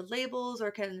are signed to labels,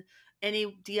 or can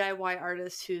any DIY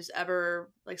artist who's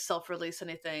ever like self-released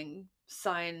anything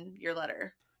sign your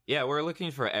letter? Yeah, we're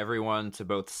looking for everyone to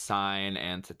both sign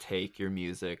and to take your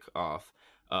music off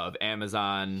of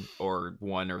Amazon or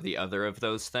one or the other of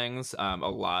those things. A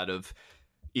lot of,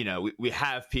 we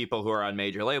have people who are on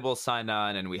major labels signed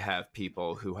on, and we have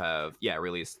people who have,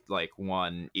 released like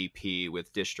one EP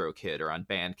with DistroKid or on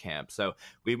Bandcamp. So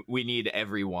we need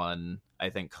everyone,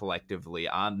 I think, collectively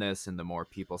on this, and the more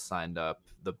people signed up,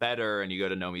 the better. And you go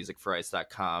to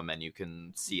nomusicforice.com and you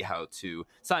can see how to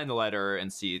sign the letter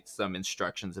and see some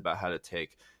instructions about how to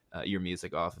take your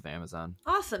music off of Amazon.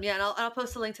 Awesome. Yeah, and I'll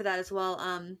post a link to that as well.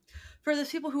 For those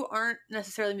people who aren't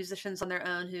necessarily musicians on their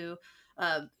own, who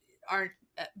aren't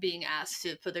being asked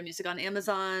to put their music on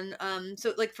Amazon.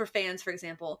 So like for fans, for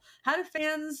example, how do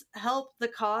fans help the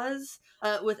cause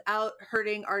without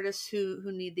hurting artists who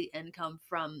need the income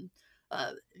from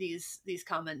these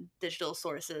common digital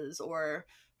sources or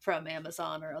from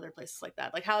Amazon or other places like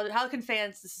that? Like how can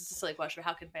fans, this is a silly question, but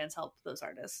how can fans help those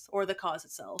artists or the cause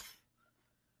itself?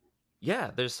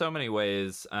 Yeah, there's so many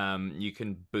ways. You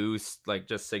can boost, like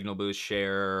just signal boost,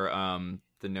 share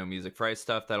the No Music for Ice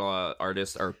stuff that a lot of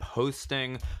artists are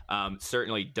posting.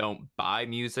 Certainly don't buy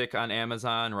music on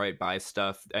Amazon, right? Buy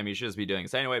stuff. I mean, you should just be doing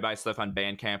this anyway. Buy stuff on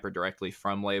Bandcamp or directly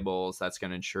from labels. That's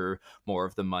going to ensure more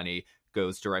of the money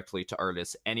goes directly to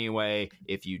artists anyway.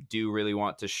 If you do really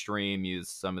want to stream, use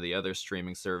some of the other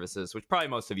streaming services, which probably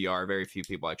most of you are. Very few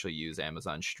people actually use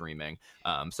Amazon streaming.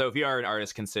 So if you are an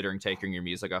artist considering taking your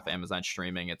music off Amazon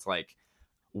streaming, it's like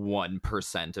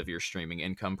 1% of your streaming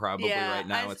income probably right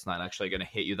now. It's not actually going to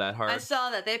hit you that hard. I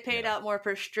saw that they paid out more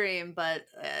per stream, but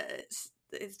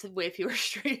it's way fewer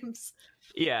streams.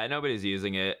 Yeah, nobody's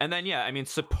using it. And then, I mean,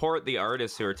 support the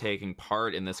artists who are taking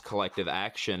part in this collective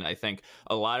action. I think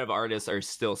a lot of artists are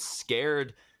still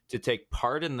scared to take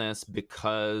part in this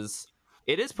because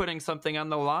it is putting something on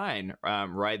the line,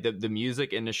 right? The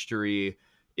music industry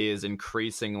is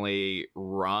increasingly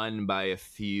run by a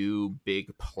few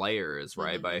big players,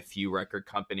 right? Mm-hmm. By a few record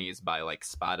companies, by like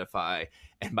Spotify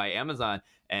and by Amazon.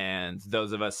 And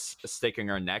those of us sticking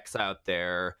our necks out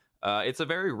there, it's a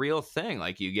very real thing.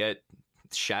 Like you get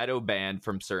shadow banned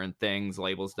from certain things.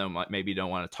 Labels don't want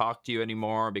to talk to you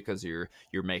anymore because you're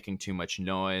making too much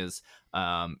noise.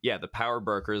 The power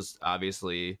brokers,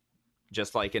 obviously,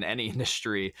 just like in any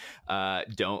industry,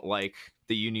 don't like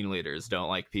the union leaders, don't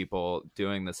like people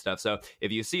doing this stuff. So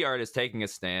if you see artists taking a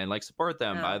stand, like support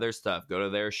them, buy their stuff, go to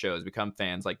their shows, become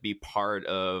fans, like be part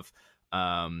of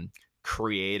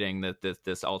creating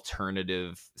this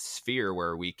alternative sphere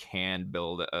where we can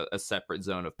build a separate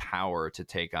zone of power to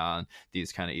take on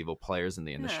these kind of evil players in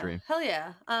the industry. Hell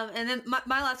yeah. And then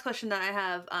my last question that I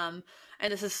have,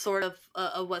 and this is sort of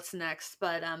a what's next,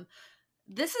 but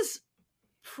this is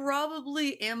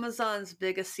probably Amazon's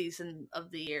biggest season of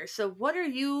the year. So what are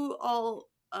you all,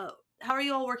 how are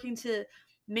you all working to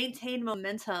maintain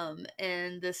momentum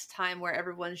in this time where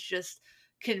everyone's just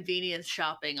convenience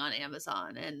shopping on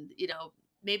Amazon? And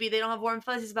maybe they don't have warm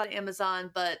fuzzies about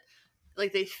Amazon, but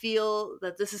like they feel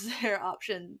that this is their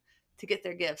option to get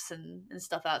their gifts and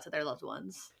stuff out to their loved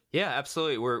ones. Yeah,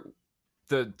 absolutely.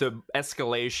 The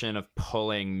escalation of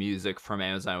pulling music from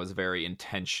Amazon was very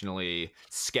intentionally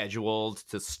scheduled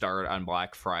to start on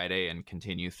Black Friday and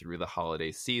continue through the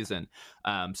holiday season.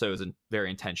 So it was very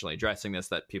intentionally addressing this,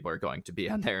 that people are going to be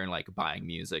on there and like buying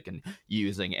music and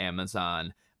using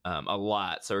Amazon a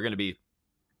lot. So we're going to be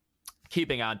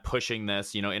keeping on pushing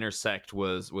this. Intersect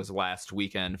was last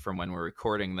weekend from when we're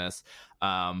recording this,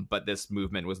 but this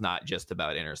movement was not just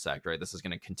about Intersect, right? This is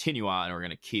going to continue on. We're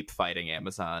going to keep fighting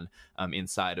Amazon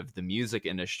inside of the music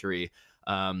industry.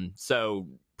 So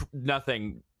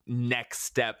nothing next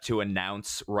step to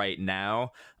announce right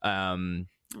now.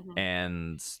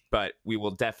 But we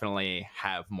will definitely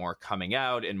have more coming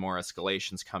out and more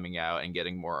escalations coming out and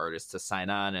getting more artists to sign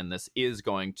on. And this is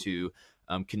going to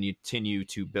continue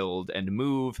to build and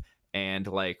move. And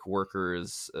like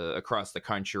workers across the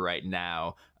country right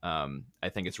now, I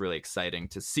think it's really exciting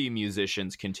to see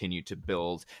musicians continue to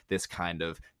build this kind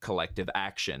of collective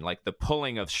action. Like the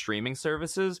pulling of streaming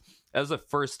services, that was the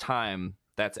first time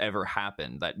that's ever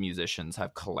happened, that musicians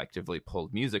have collectively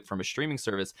pulled music from a streaming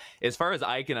service. As far as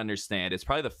I can understand, it's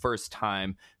probably the first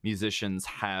time musicians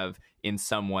have in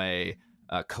some way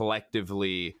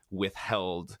collectively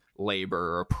withheld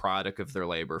labor or product of their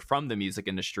labor from the music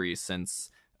industry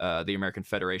since the American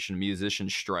Federation of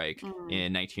Musicians strike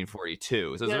in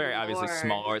 1942. So it's very obviously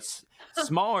smaller. It's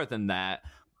smaller than that.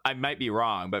 I might be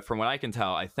wrong, but from what I can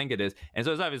tell, I think it is. And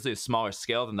so it's obviously a smaller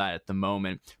scale than that at the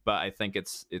moment, but I think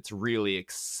it's really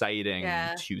exciting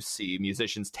to see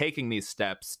musicians taking these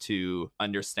steps to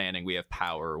understanding we have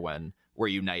power when we're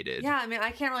united. Yeah, I mean,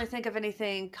 I can't really think of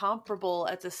anything comparable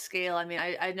at the scale. I mean,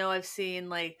 I know I've seen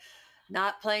like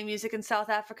not playing music in South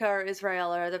Africa or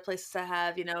Israel or other places that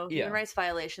have, human rights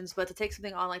violations, but to take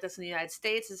something on like this in the United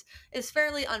States is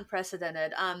fairly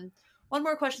unprecedented. One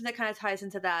more question that kind of ties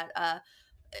into that.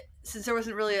 Since there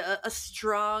wasn't really a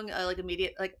strong,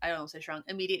 immediate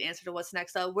answer to what's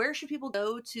next, where should people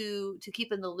go to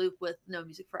keep in the loop with No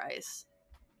Music for Ice?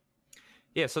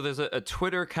 Yeah, so there's a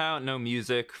Twitter account,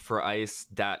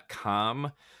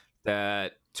 nomusicforice.com,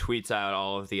 that tweets out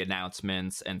all of the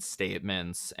announcements and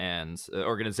statements, and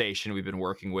organization we've been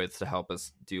working with to help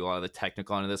us do a lot of the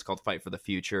technical end of this called Fight for the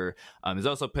Future is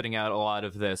also putting out a lot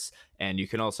of this. And you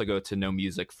can also go to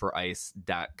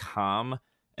nomusicforice.com.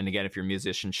 And again, if you're a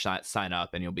musician, sign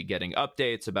up and you'll be getting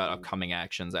updates about upcoming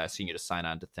actions, asking you to sign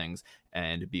on to things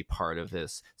and be part of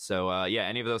this. So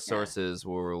any of those sources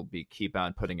we'll keep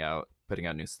on putting out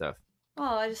new stuff.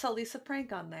 Oh, I just saw Lisa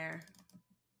Prank on there.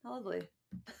 Lovely.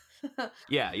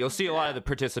 Yeah, you'll see a lot of the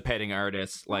participating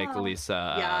artists like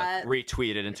Lisa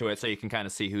retweeted into it, so you can kind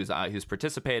of see who's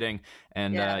participating.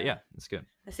 And it's good.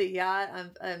 I see. Yeah,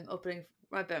 I'm opening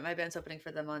my band's opening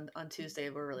for them on Tuesday.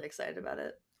 We're really excited about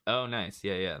it. Oh, nice.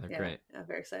 Yeah, they're great. I'm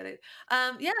very excited.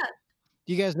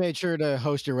 You guys made sure to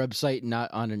host your website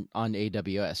not on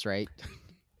AWS, right?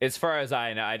 As far as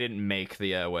I know, I didn't make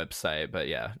the website, but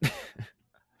yeah.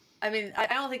 I mean, I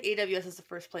don't think AWS is the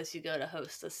first place you go to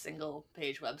host a single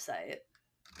page website.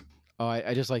 Oh,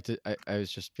 I just like to. I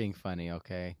was just being funny.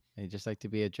 Okay, I just like to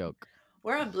be a joke.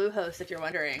 We're on Bluehost, if you're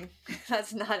wondering.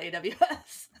 That's not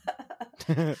AWS.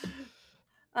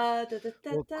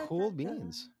 Cool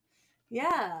beans.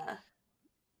 Yeah.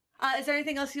 Is there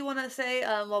anything else you want to say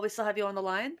while we still have you on the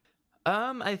line?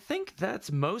 I think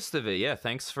that's most of it. Yeah,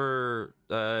 thanks for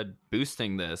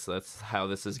boosting this. That's how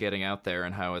this is getting out there,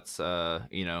 and how it's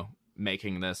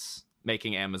making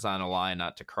Amazon a line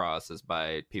not to cross is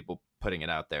by people putting it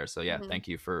out there. So thank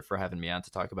you for having me on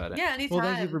to talk about it. Yeah, anytime. Well,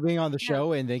 thank you for being on the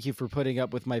show, and thank you for putting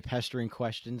up with my pestering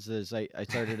questions as I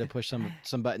started to push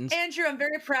some buttons. Andrew, I'm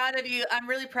very proud of you. I'm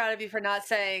really proud of you for not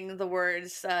saying the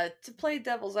words to play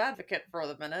devil's advocate for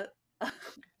the minute.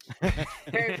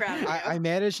 Very proud of you. I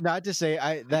managed not to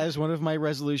say that is one of my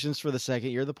resolutions for the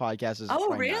second year of the podcast.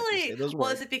 Oh, really? Well,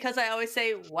 is it because I always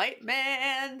say white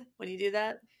man when you do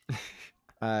that?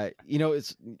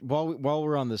 It's while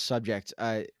we're on the subject,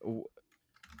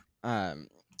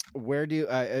 where do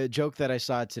a joke that I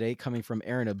saw today coming from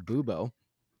Aaron Abubo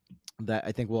that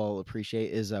I think we'll all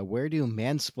appreciate is where do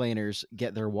mansplainers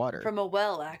get their water? From a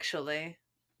well, actually.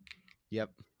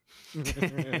 Yep. Well,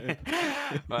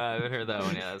 I haven't heard that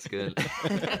one. Yeah, that's good.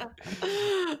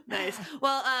 Nice.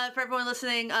 Well, for everyone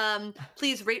listening,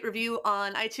 please rate, review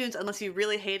on iTunes. Unless you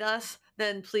really hate us,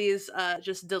 then please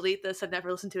just delete this and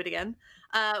never listen to it again.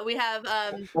 We have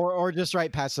or just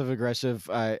write passive aggressive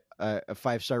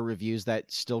 5-star reviews that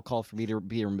still call for me to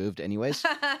be removed anyways.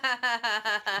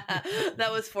 That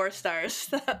was 4 stars.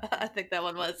 I think that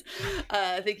one was.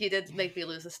 I think you did make me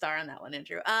lose a star on that one,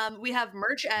 Andrew. We have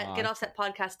merch at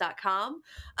getoffsetpodcast.com.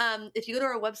 If you go to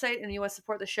our website and you want to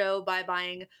support the show by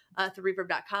buying through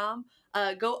reverb.com,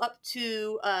 go up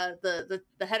to the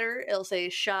header. It'll say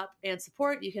shop and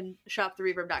support. You can shop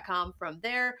through reverb.com from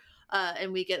there,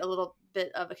 and we get a little bit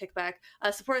of a kickback.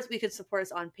 We can support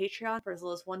us on Patreon for as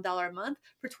little as $1 a month.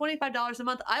 For $25 a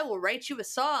month, I will write you a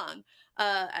song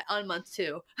on month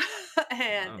 2.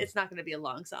 And It's not going to be a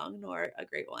long song nor a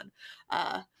great one.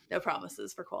 No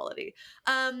promises for quality.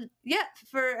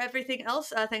 For everything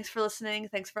else, thanks for listening.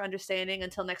 Thanks for understanding.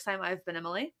 Until next time, I've been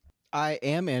Emily. I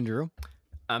am Andrew.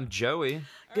 I'm Joey.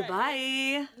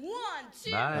 Goodbye. 1,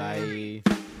 2, Bye.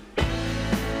 3.